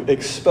help you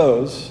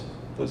expose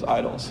those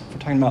idols? If we're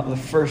talking about the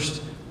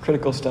first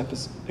critical step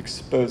is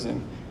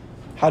exposing.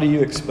 How do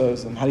you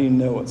expose them? How do you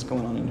know what's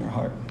going on in your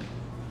heart?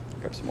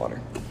 Grab some water.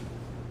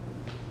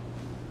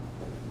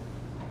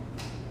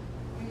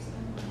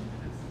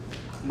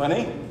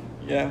 Money?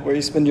 Yeah, where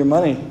you spend your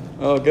money.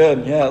 Oh,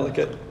 good. Yeah, look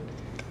at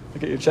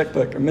your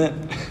checkbook or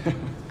mint.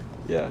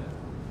 Yeah.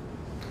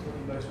 What do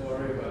you guys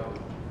worry about?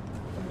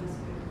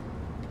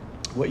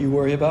 What you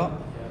worry about? Yeah.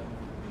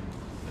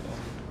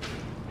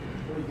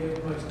 What do you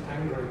get most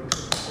angry when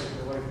it's taken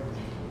away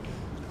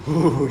from you?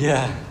 Ooh,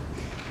 yeah.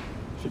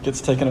 If it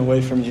gets taken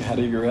away from you, how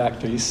do you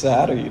react? Are you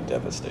sad? Or are you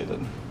devastated?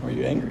 Or are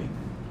you angry?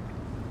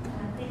 I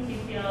think you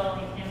feel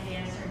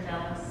envious or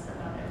jealous of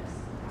others.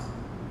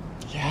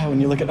 Yeah, when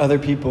you look at other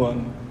people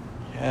and,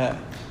 you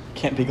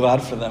can't be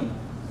glad for them,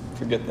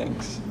 for good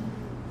things.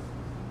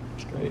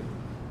 It's great.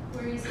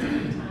 Where are you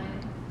spending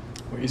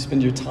where you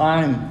spend your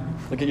time.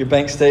 Look at your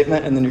bank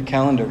statement and then your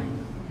calendar.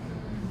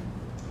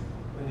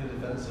 When you're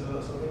defensive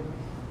about something?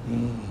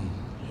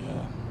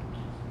 Yeah.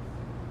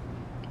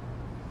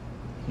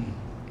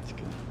 That's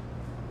good.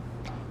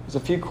 There's a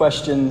few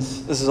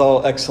questions. This is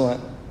all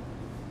excellent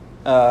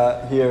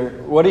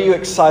here. What are you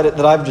excited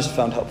that I've just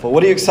found helpful?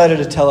 What are you excited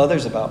to tell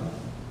others about?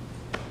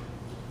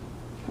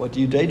 What do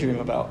you daydream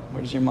about?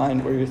 Where does your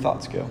mind, where do your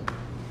thoughts go?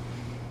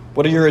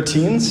 What are your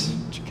routines?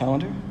 What's your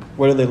calendar?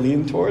 What are they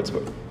leading towards?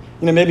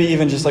 Maybe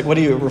even just like, what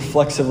do you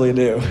reflexively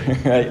do,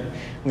 right,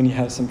 when you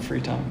have some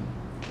free time?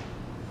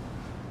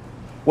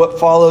 What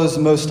follows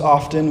most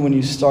often when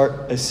you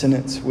start a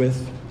sentence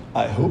with,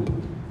 I hope?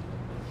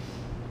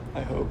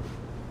 I hope.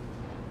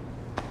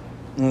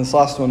 And this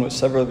last one, which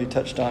several of you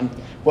touched on,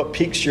 what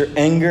piques your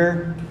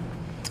anger,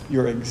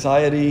 your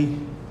anxiety,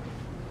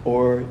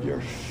 or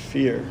your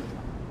fear?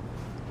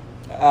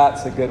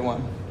 That's a good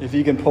one. If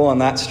you can pull on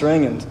that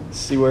string and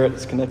see where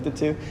it's connected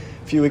to.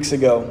 A few weeks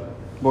ago,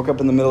 woke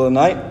up in the middle of the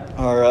night.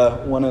 Our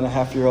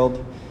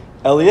 1.5-year-old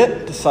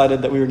Elliot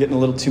decided that we were getting a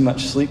little too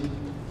much sleep.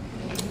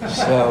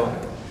 So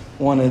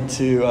wanted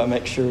to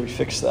make sure we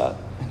fixed that.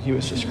 And he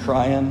was just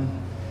crying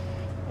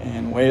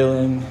and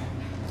wailing.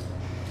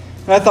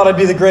 And I thought I'd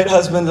be the great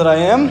husband that I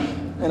am,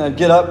 and I'd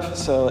get up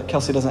so that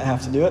Kelsey doesn't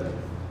have to do it.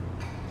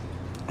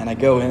 And I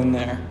go in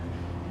there,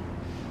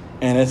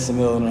 and it's the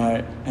middle of the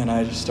night, and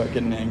I just start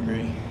getting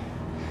angry.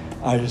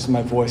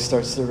 My voice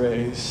starts to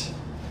raise.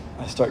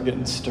 I start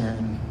getting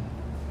stern.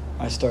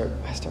 I start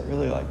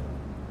really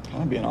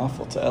kind of being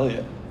awful to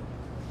Elliot.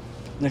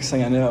 Next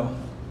thing I know,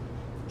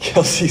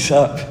 Kelsey's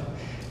up.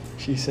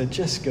 She said,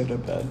 just go to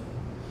bed.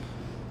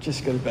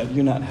 Just go to bed.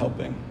 You're not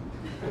helping.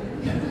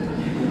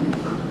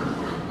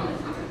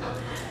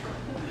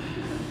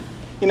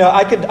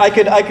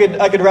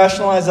 I could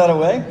rationalize that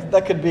away.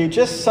 That could be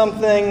just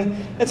something,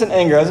 it's an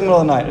anger. It's the middle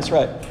of the night, it's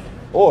right.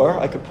 Or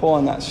I could pull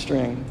on that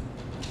string,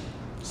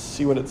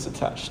 see what it's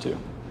attached to.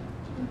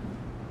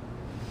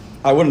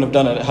 I wouldn't have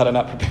done it had I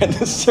not prepared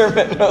this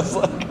sermon. I was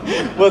like,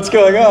 what's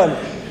going on?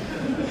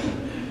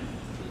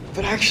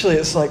 But actually,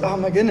 it's like, oh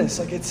my goodness,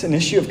 it's an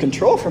issue of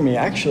control for me,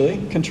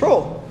 actually.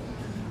 Control.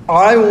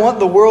 I want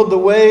the world the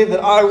way that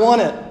I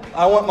want it.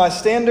 I want my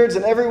standards,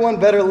 and everyone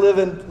better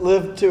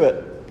live to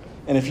it.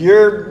 And if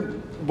you're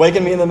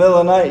waking me in the middle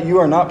of the night, you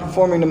are not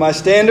performing to my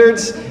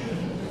standards.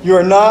 You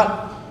are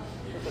not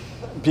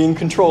being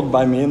controlled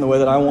by me in the way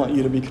that I want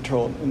you to be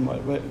controlled, in the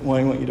way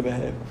I want you to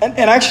behave. And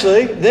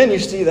actually, then you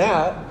see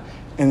that,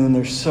 and then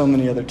there's so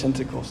many other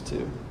tentacles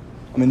too.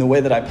 The way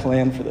that I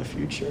plan for the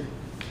future,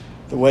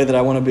 the way that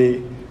I want to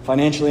be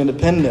financially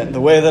independent,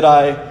 the way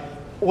that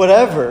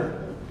whatever.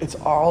 It's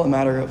all a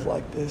matter of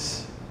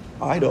this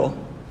idol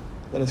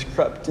that has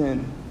crept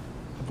in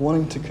of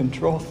wanting to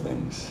control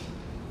things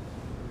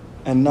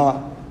and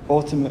not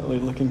ultimately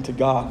looking to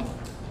God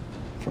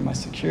for my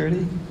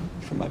security,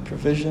 for my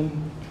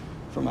provision,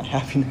 for my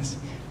happiness.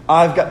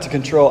 I've got to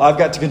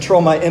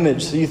control my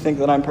image so you think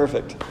that I'm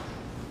perfect.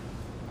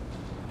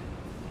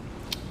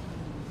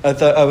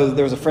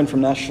 There was a friend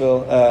from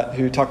Nashville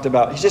who talked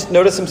about, he just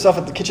noticed himself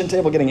at the kitchen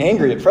table getting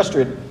angry and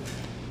frustrated.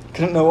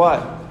 Couldn't know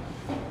why.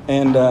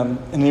 And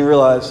he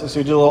realized, so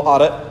he did a little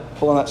audit,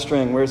 pull on that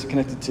string, where is it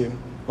connected to?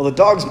 Well, the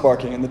dog's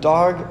barking, and the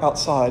dog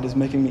outside is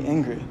making me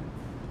angry.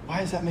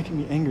 Why is that making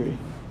me angry?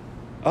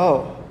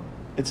 Oh,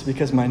 it's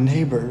because my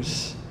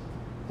neighbors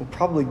will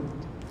probably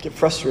get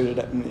frustrated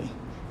at me,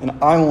 and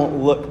I won't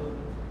look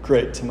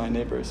great to my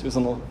neighbors. It was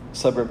in a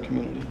suburb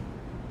community.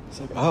 It's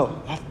like,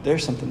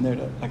 there's something there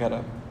I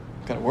gotta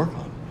work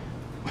on.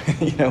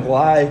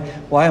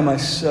 Why am I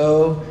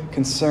so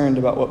concerned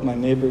about what my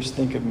neighbors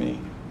think of me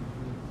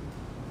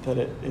that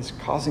it is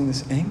causing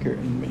this anger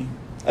in me?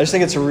 I just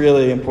think it's a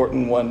really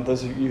important one.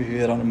 Those of you who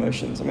hit on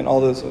emotions, all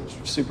those are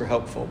super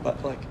helpful, but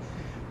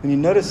when you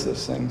notice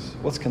those things,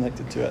 what's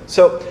connected to it?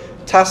 So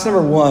task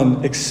number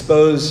 1,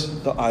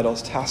 expose the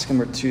idols. Task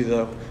number 2,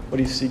 though, what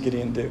do you see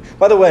Gideon do?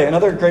 By the way,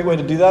 another great way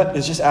to do that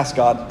is just ask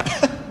God.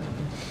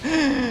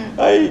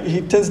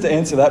 He tends to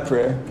answer that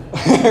prayer,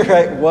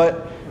 right?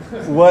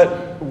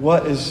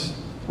 What is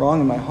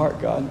wrong in my heart,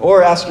 God?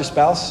 Or ask your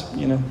spouse.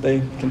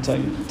 They can tell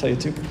you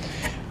too.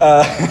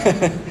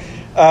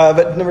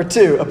 But number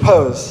 2,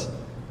 oppose.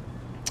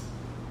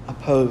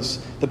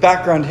 Oppose. The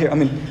background here.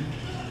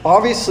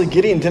 Obviously,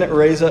 Gideon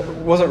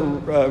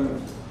wasn't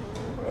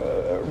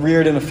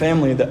reared in a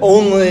family that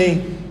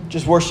only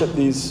just worshiped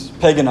these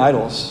pagan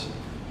idols.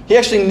 He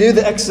actually knew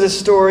the Exodus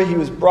story. He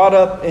was brought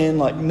up in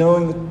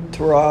knowing the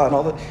Torah and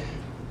all that.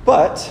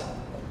 But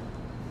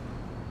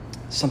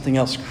something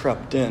else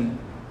crept in,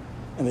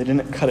 and they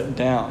didn't cut it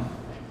down.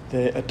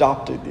 They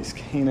adopted these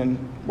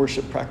Canaan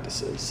worship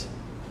practices.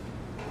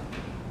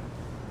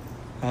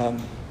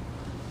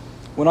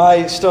 When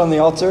I stood on the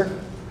altar,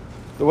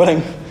 the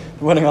wedding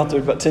altar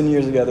about 10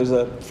 years ago, there's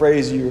a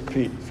phrase you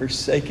repeat: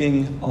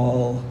 forsaking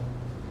all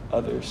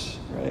others,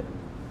 right?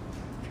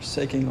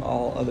 Forsaking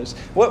all others.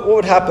 What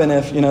would happen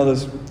if,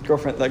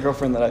 that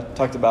girlfriend that I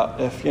talked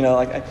about, if,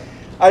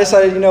 I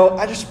decided,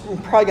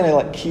 I'm probably going to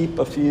like keep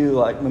a few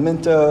like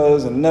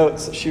mementos and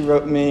notes that she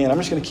wrote me, and I'm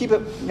just going to keep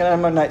it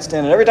on my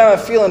nightstand. And every time I'm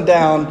feeling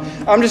down,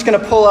 I'm just going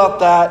to pull out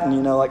that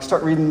and, like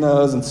start reading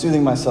those and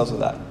soothing myself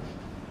with that.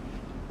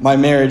 My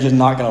marriage is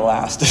not going to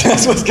last.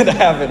 That's what's going to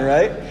happen,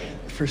 right?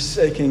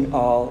 Forsaking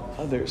all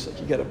others.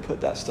 Like, you got to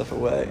put that stuff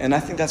away. And I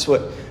think that's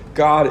what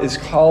God is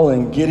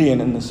calling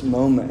Gideon in this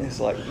moment, is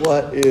like,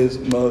 what is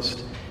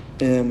most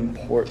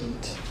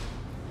important?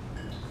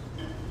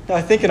 Now,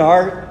 I think in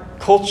our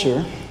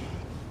culture,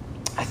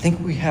 I think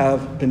we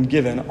have been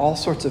given all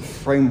sorts of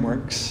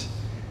frameworks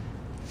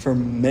for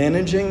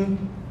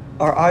managing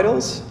our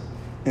idols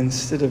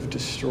instead of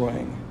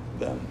destroying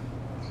them.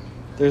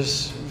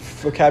 There's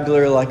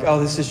vocabulary like,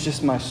 oh, this is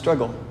just my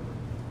struggle.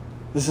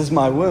 This is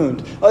my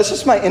wound. Oh, it's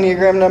just my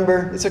Enneagram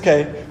number. It's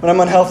okay. When I'm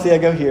unhealthy, I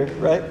go here,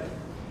 right?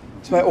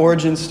 It's my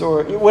origin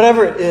story.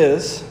 Whatever it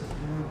is.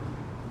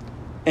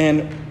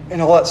 And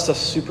all that stuff's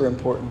super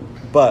important.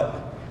 But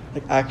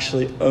like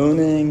actually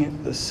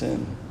owning the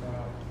sin.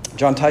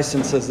 John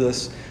Tyson says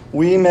this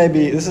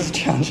is a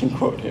challenging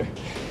quote here.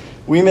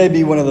 We may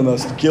be one of the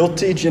most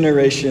guilty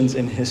generations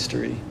in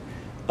history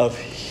of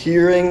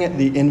hearing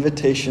the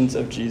invitations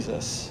of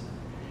Jesus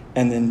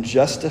and then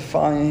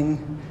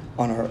justifying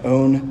on our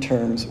own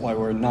terms why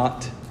we're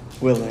not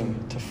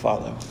willing to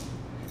follow.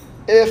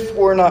 If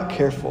we're not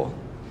careful,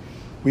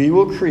 we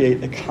will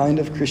create a kind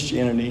of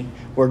Christianity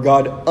where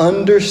God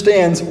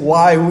understands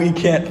why we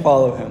can't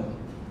follow him.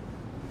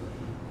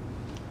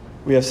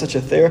 We have such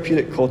a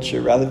therapeutic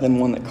culture rather than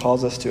one that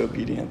calls us to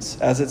obedience.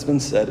 As it's been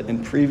said,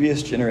 in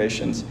previous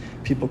generations,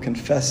 people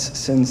confess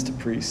sins to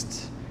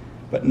priests,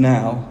 but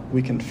now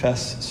we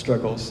confess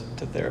struggles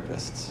to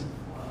therapists.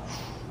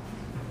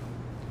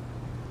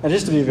 Now,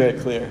 just to be very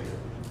clear,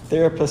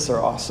 therapists are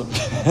awesome.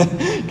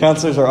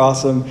 Counselors are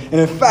awesome. And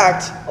in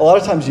fact, a lot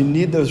of times you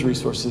need those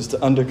resources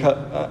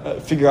to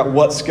figure out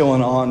what's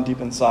going on deep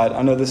inside.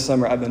 I know this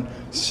summer I've been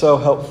so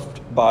helped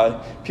by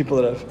people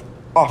that have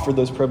offered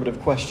those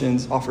probative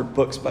questions, offered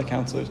books by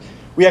counselors.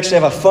 We actually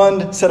have a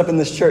fund set up in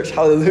this church,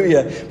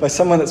 hallelujah, by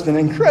someone that's been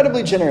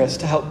incredibly generous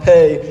to help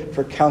pay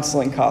for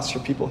counseling costs for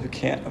people who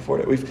can't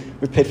afford it.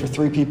 We've paid for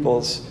 3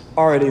 people's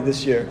already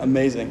this year.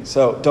 Amazing.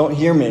 So don't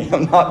hear me.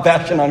 I'm not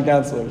bashing on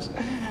counselors.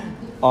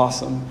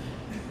 Awesome.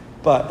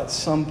 But at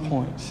some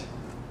point,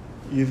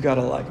 you've got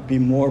to be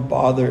more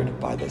bothered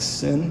by the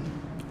sin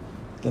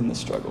than the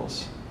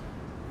struggles.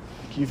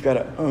 You've got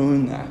to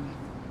own that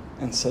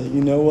and say,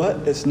 you know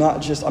what? It's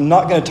not just, I'm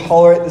not going to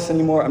tolerate this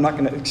anymore. I'm not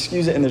going to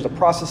excuse it. And there's a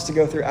process to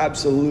go through.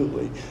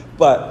 Absolutely.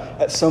 But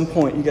at some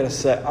point, you got to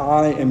say,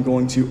 I am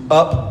going to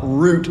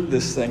uproot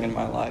this thing in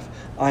my life.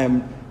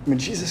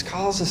 Jesus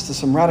calls us to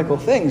some radical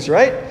things,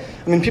 right?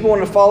 People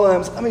want to follow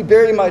him. Let me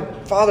bury my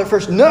father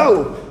first.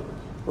 No!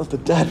 Let the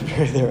dead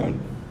bury their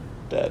own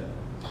dead.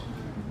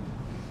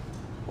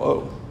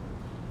 Whoa.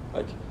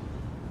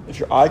 If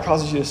your eye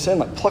causes you to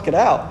sin, pluck it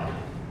out.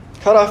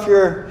 Cut off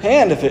your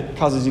hand if it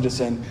causes you to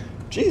sin.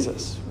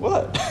 Jesus,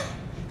 what?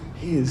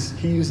 He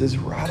uses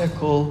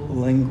radical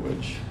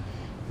language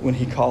when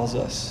he calls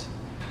us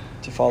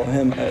to follow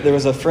him. There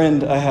was a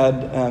friend I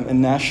had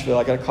in Nashville.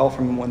 I got a call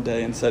from him one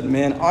day and said,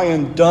 man, I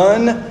am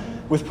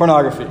done with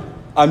pornography.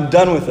 I'm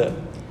done with it.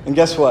 And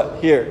guess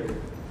what? Here.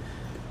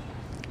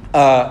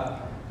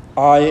 I'm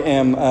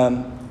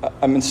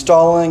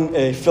installing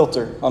a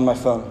filter on my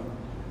phone.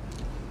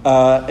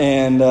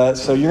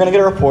 So you're going to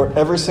get a report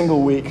every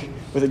single week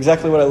with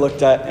exactly what I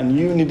looked at, and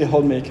you need to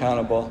hold me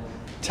accountable.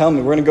 Tell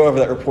me, we're going to go over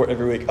that report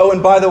every week. Oh,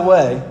 and by the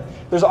way,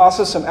 there's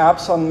also some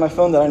apps on my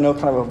phone that I know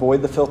kind of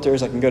avoid the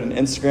filters. I can go to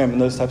Instagram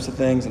and those types of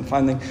things and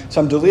find things.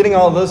 So I'm deleting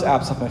all of those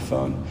apps off my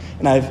phone.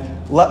 And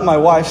I've let my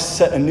wife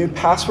set a new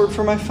password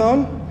for my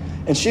phone.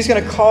 And she's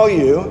going to call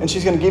you, and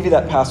she's going to give you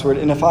that password.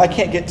 And if I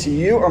can't get to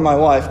you or my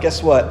wife,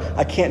 guess what?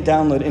 I can't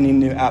download any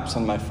new apps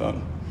on my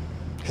phone.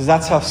 Because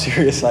that's how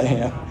serious I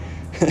am.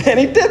 And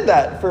he did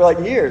that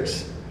for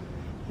years.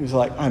 He was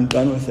like, I'm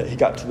done with it. He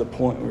got to the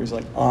point where he's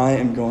like, I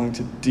am going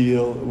to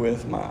deal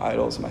with my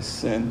idols, my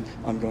sin.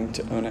 I'm going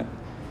to own it.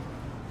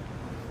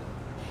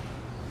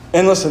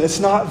 And listen, it's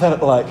not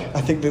that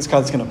I think this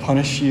God's going to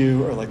punish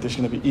you or there's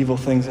going to be evil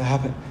things that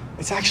happen.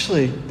 It's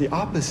actually the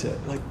opposite.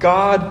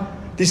 God,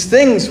 these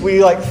things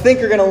we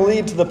think are going to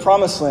lead to the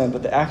promised land,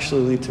 but they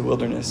actually lead to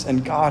wilderness.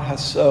 And God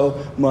has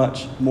so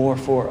much more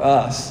for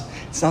us.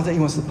 It's not that he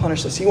wants to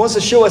punish us. He wants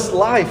to show us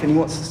life, and he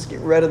wants us to get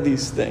rid of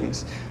these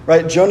things.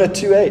 Right? Jonah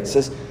 2:8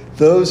 says,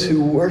 those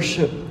who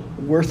worship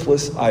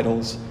worthless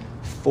idols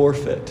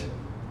forfeit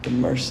the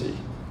mercy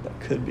that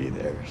could be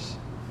theirs.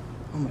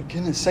 Oh my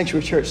goodness,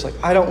 Sanctuary Church,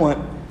 I don't want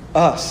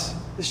us,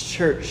 this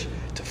church,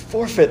 to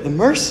forfeit the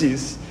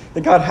mercies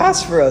that God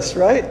has for us,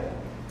 right?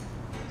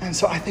 And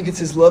so I think it's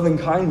his loving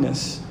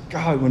kindness,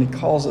 God, when he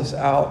calls us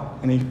out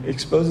and he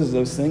exposes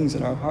those things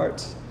in our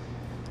hearts,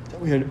 that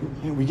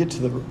we get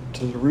to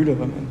the root of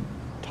them and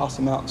toss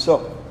them out.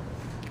 So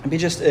it'd be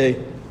just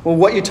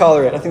what you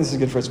tolerate. I think this is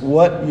good for us.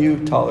 What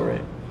you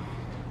tolerate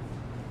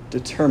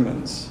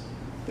determines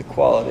the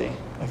quality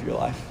of your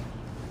life.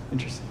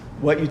 Interesting.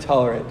 What you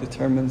tolerate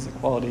determines the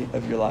quality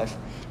of your life.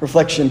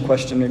 Reflection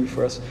question maybe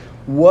for us.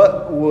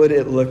 What would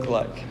it look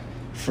like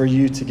for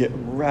you to get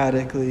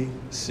radically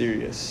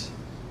serious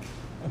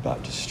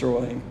about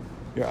destroying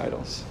your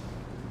idols?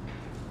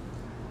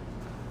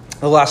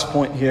 The last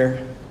point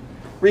here,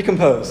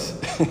 recompose.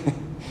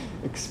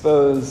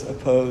 Expose,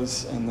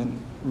 oppose, and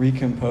then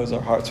recompose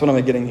our hearts. What am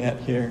I getting at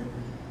here?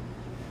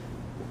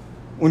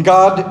 When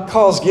God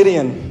calls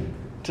Gideon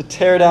to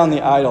tear down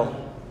the idol,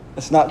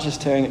 it's not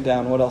just tearing it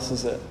down. What else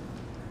is it?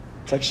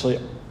 It's actually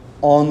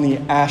on the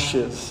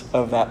ashes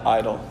of that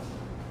idol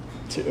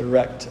to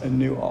erect a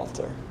new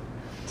altar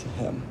to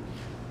him.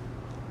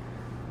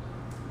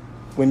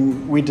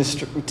 When we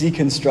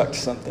deconstruct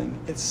something,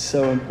 it's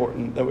so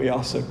important that we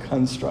also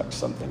construct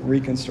something,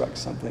 reconstruct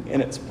something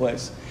in its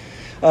place.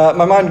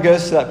 My mind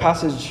goes to that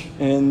passage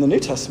in the New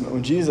Testament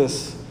when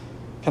Jesus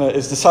kind of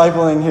is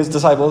discipling his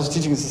disciples,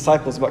 teaching his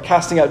disciples about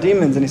casting out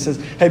demons. And he says,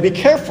 hey, be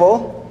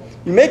careful.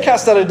 You may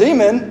cast out a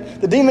demon.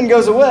 The demon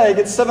goes away,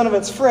 gets 7 of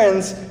its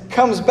friends,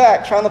 comes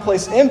back, found the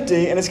place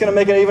empty, and it's going to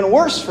make it even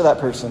worse for that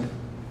person.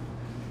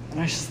 And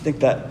I just think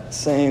that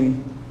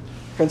same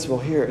principle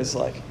here is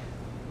like,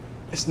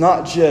 it's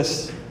not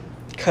just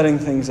cutting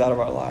things out of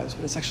our lives,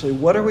 but it's actually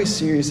what are we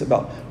serious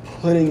about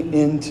putting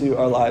into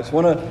our lives?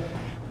 One of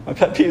my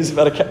pet peeves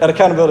about at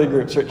accountability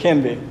groups, or it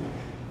can be,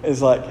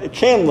 is like, it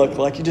can look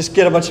like you just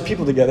get a bunch of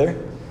people together.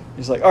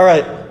 It's like, all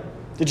right,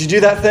 did you do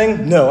that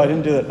thing? No, I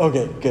didn't do that.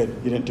 Okay, good.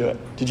 You didn't do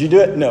it. Did you do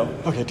it? No.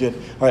 Okay, good.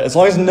 All right, as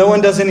long as no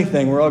one does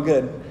anything, we're all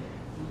good.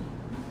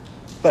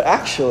 But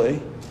actually,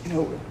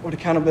 what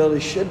accountability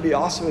should be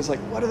also is like,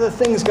 what are the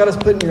things God has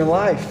put in your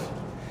life?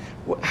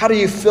 How do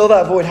you fill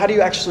that void? How do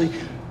you actually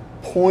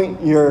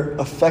point your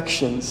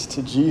affections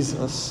to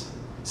Jesus?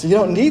 So you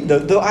don't need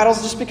the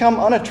idols just become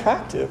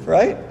unattractive,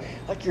 right?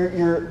 Like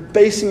you're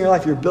basing your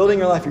life, you're building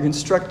your life, you're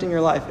constructing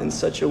your life in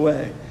such a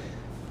way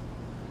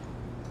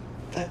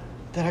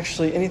that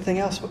actually anything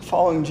else but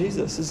following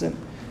Jesus isn't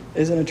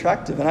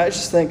attractive. And I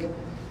just think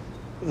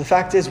the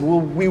fact is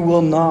we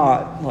will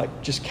not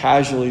like just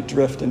casually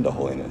drift into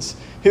holiness.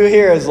 Who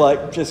here has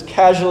like just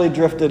casually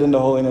drifted into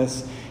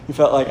holiness? You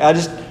felt like I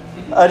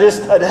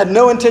had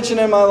no intention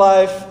in my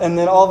life, and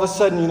then all of a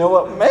sudden, you know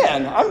what,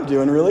 man, I'm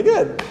doing really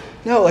good.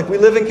 No, like we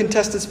live in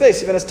contested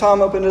space. Even as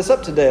Tom opened us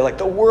up today, like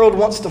the world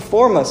wants to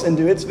form us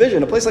into its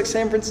vision. A place like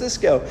San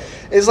Francisco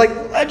is like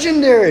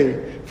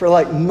legendary for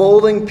like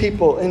molding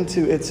people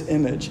into its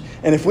image.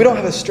 And if we don't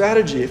have a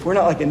strategy, if we're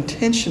not like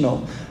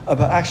intentional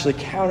about actually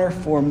counter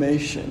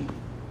formation,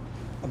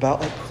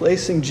 about like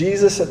placing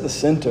Jesus at the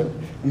center,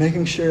 and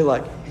making sure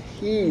like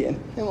he and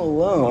him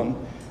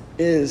alone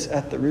is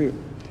at the root,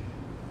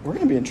 we're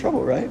going to be in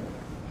trouble, right?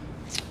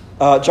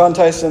 John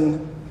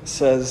Tyson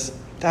says,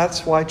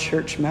 that's why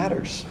church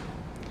matters.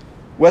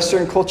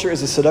 Western culture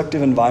is a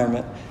seductive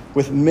environment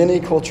with many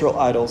cultural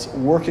idols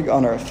working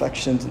on our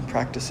affections and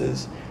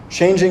practices,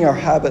 changing our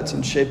habits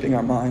and shaping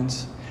our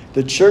minds.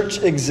 The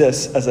church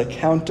exists as a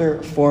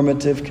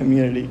counter-formative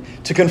community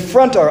to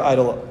confront our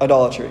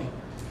idolatry.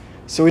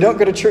 So we don't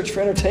go to church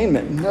for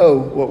entertainment. No,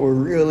 what we're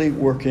really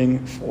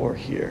working for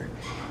here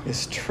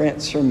is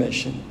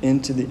transformation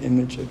into the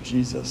image of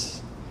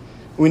Jesus.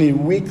 We need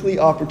weekly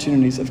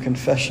opportunities of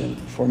confession,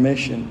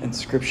 formation, and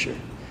scripture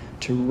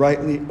to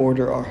rightly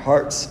order our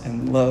hearts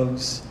and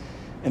loves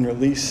and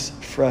release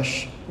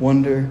fresh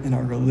wonder in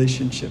our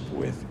relationship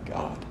with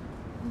God.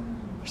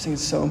 I think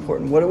it's so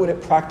important. What would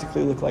it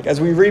practically look like? As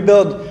we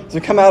rebuild, as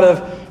we come out of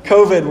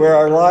COVID where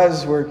our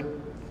lives were,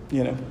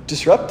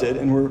 disrupted,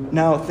 and we're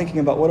now thinking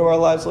about what do our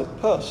lives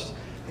look post?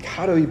 Like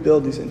how do we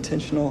build these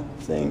intentional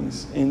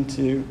things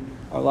into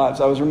our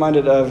lives? I was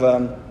reminded of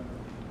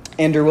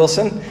Andrew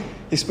Wilson.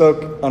 He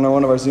spoke on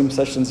one of our Zoom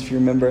sessions, if you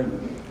remember.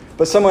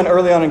 But someone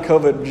early on in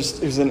COVID,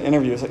 it was an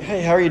interview, was like,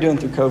 hey, how are you doing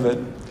through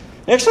COVID?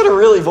 He actually had a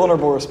really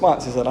vulnerable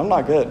response. He said, I'm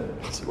not good.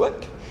 I was like,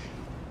 what?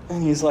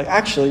 And he's like,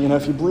 actually,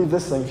 if you believe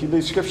this thing, if you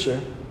believe Scripture,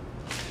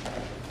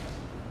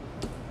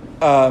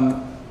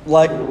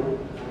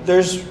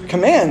 there's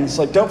commands,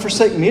 like don't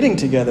forsake meeting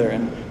together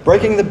and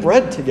breaking the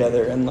bread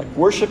together and like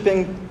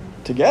worshiping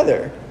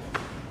together.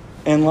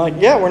 And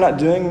we're not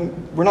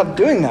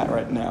doing that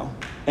right now.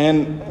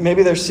 And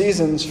maybe there's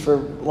seasons for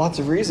lots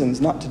of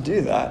reasons not to do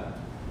that.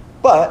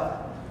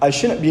 But I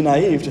shouldn't be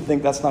naive to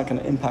think that's not going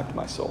to impact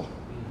my soul.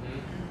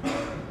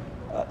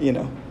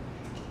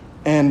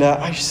 And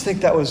I just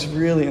think that was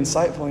really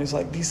insightful. And he's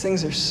like, these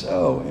things are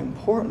so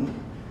important.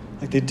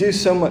 Like they do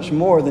so much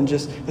more than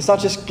it's not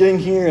just getting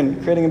here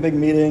and creating a big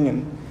meeting.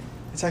 And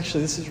it's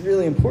actually, this is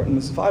really important.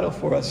 It's vital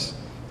for us.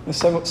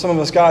 Some of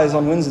us guys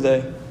on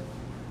Wednesday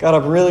got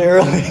up really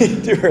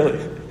early, too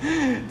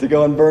early, to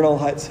go on Bernal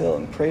Heights Hill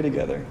and pray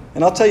together.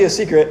 And I'll tell you a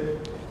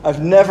secret.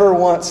 I've never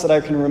once that I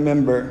can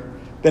remember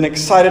been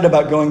excited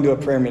about going to a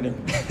prayer meeting.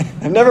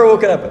 I've never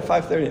woken up at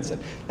 5:30 and said,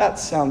 that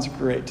sounds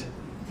great.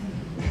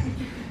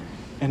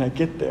 And I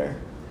get there,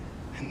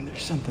 and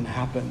there's something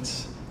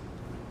happens.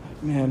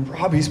 Man,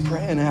 Robbie's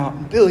praying out,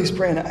 and Billy's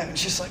praying out, and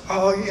it's just like,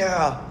 oh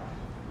yeah.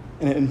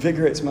 And it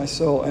invigorates my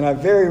soul. And I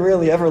very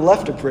rarely ever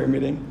left a prayer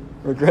meeting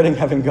regretting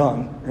having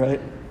gone,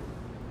 right?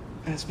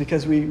 And it's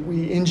because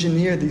we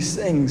engineer these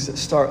things that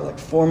start like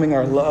forming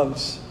our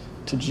loves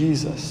to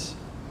Jesus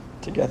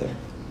together.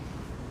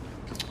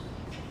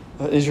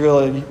 An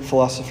Israeli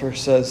philosopher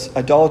says,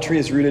 idolatry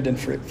is rooted in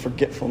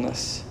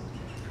forgetfulness.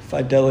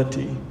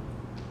 Fidelity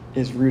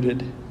is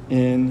rooted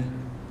in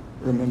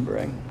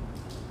remembering.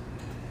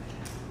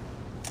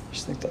 I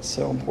just think that's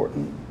so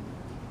important.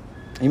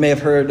 You may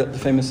have heard the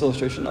famous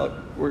illustration.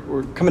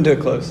 We're coming to a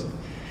close.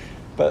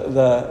 But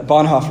the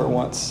Bonhoeffer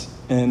once,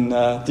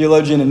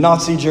 theologian in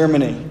Nazi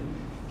Germany,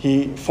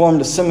 he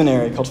formed a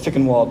seminary called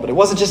Fickenwald. But it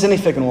wasn't just any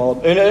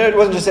Fickenwald. It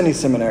wasn't just any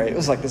seminary. It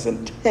was like this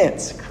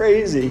intense,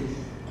 crazy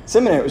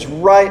seminary. It was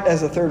right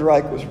as the Third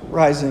Reich was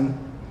rising.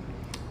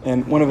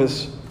 And one of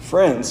his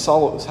friends saw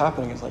what was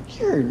happening. He's like,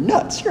 you're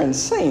nuts. You're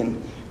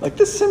insane. Like,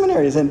 this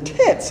seminary is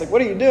intense. Like,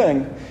 what are you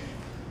doing?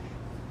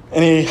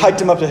 And he hiked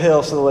him up a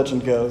hill, so the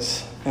legend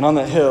goes. And on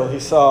that hill, he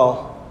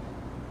saw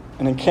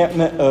an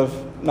encampment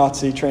of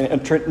Nazi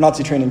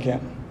training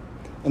camp.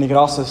 And he could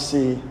also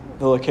see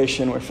the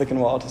location where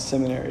Fickenwald, his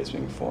seminary, is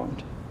being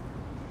formed.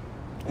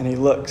 And he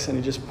looks, and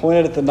he just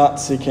pointed at the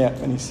Nazi camp,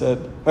 and he said,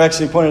 or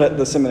actually he pointed at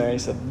the seminary, and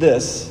he said,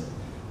 this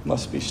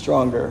must be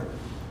stronger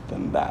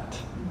than that.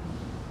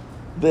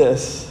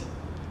 This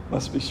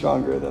must be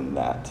stronger than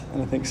that.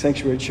 And I think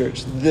Sanctuary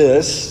Church,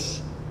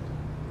 this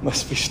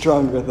must be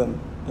stronger than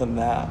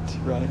that,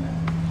 right?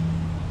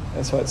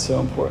 That's why it's so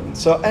important.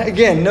 So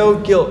again, no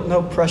guilt,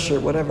 no pressure,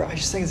 whatever. I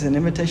just think it's an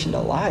invitation to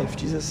life.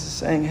 Jesus is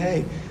saying,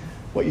 hey,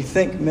 what you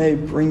think may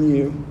bring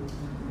you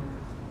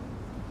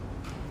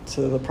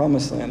to the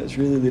promised land is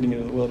really leading you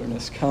to the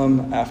wilderness.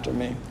 Come after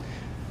me.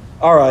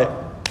 All right,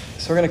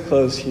 so we're going to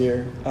close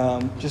here.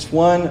 Just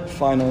one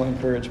final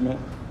encouragement.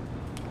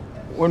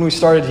 When we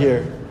started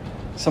here,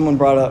 someone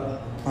brought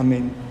up,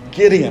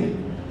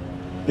 Gideon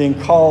being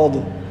called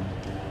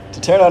to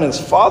tear down his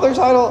father's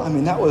idol.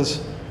 That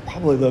was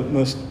probably the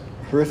most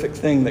horrific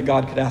thing that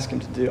God could ask him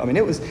to do.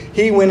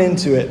 He went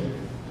into it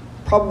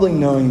probably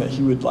knowing that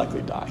he would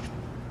likely die.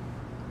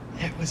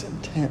 It was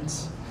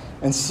intense.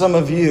 And some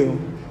of you,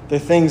 the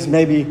things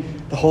maybe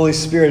the Holy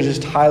Spirit is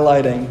just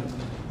highlighting.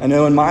 I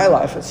know in my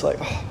life it's like,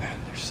 oh man,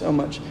 there's so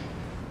much.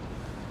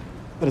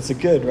 But it's a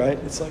good, right?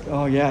 It's like,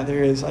 oh yeah,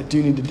 there is. I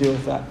do need to deal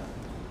with that.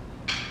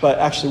 But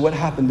actually, what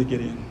happened to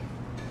Gideon?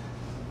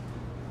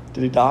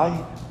 Did he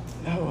die?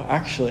 No,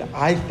 actually,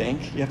 I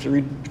think, you have to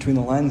read between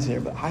the lines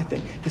here, but I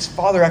think his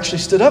father actually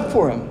stood up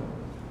for him.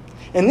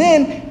 And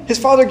then his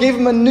father gave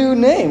him a new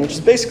name,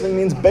 which basically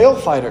means Baal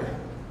fighter.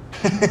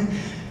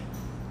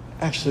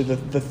 Actually,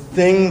 the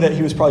thing that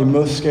he was probably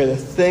most scared, the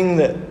thing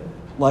that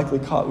likely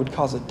would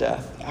cause a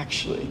death,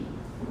 actually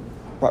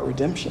brought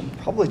redemption,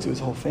 probably to his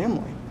whole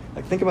family.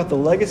 Like, think about the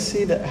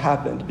legacy that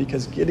happened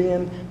because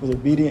Gideon was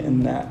obedient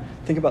in that.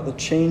 Think about the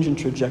change in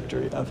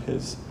trajectory of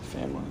his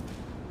family.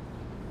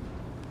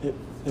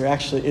 There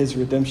actually is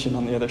redemption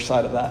on the other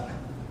side of that.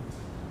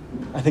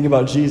 I think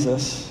about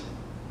Jesus.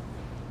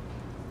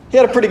 He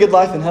had a pretty good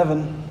life in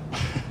heaven.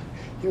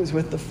 He was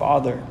with the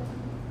Father,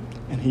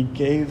 and he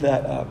gave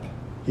that up.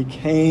 He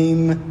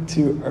came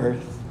to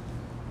earth.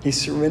 He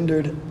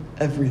surrendered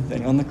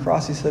everything. On the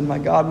cross, he said, my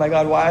God,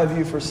 why have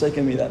you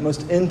forsaken me? That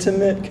most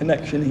intimate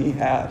connection he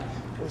had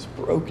was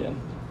broken.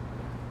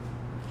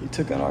 He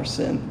took on our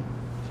sin.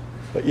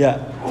 But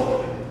yet,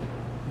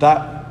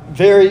 that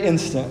very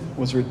instant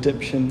was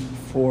redemption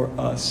for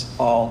us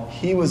all.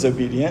 He was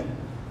obedient,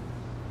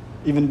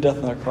 even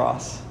death on a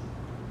cross.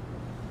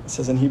 It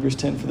says in Hebrews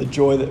 10, for the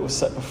joy that was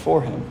set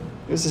before him.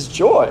 It was his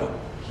joy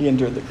he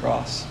endured the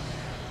cross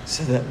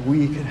so that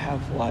we could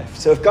have life.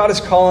 So if God is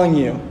calling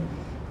you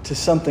to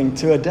something,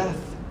 to a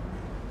death,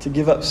 to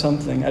give up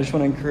something, I just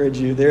want to encourage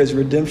you. There is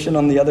redemption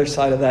on the other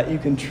side of that. You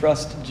can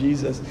trust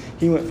Jesus.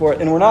 He went for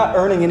it. And we're not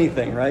earning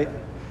anything, right?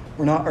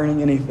 We're not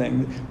earning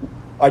anything.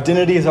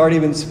 Identity has already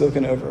been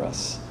spoken over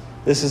us.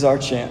 This is our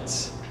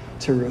chance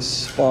to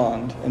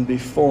respond and be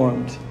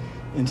formed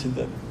into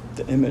the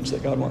image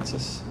that God wants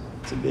us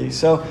to be.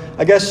 So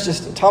I guess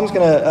just Tom's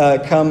going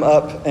to come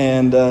up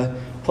and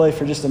play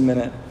for just a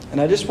minute. And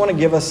I just want to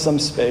give us some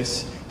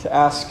space to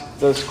ask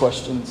those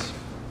questions.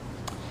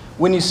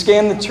 When you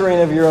scan the terrain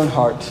of your own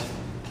heart,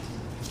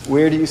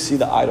 where do you see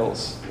the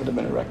idols that have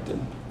been erected?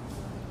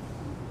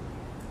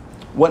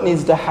 What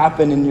needs to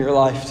happen in your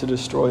life to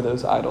destroy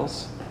those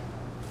idols?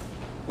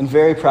 And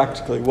very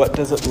practically, what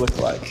does it look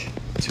like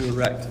to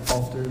erect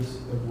altars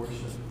of worship?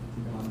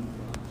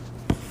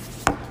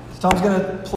 Tom's going to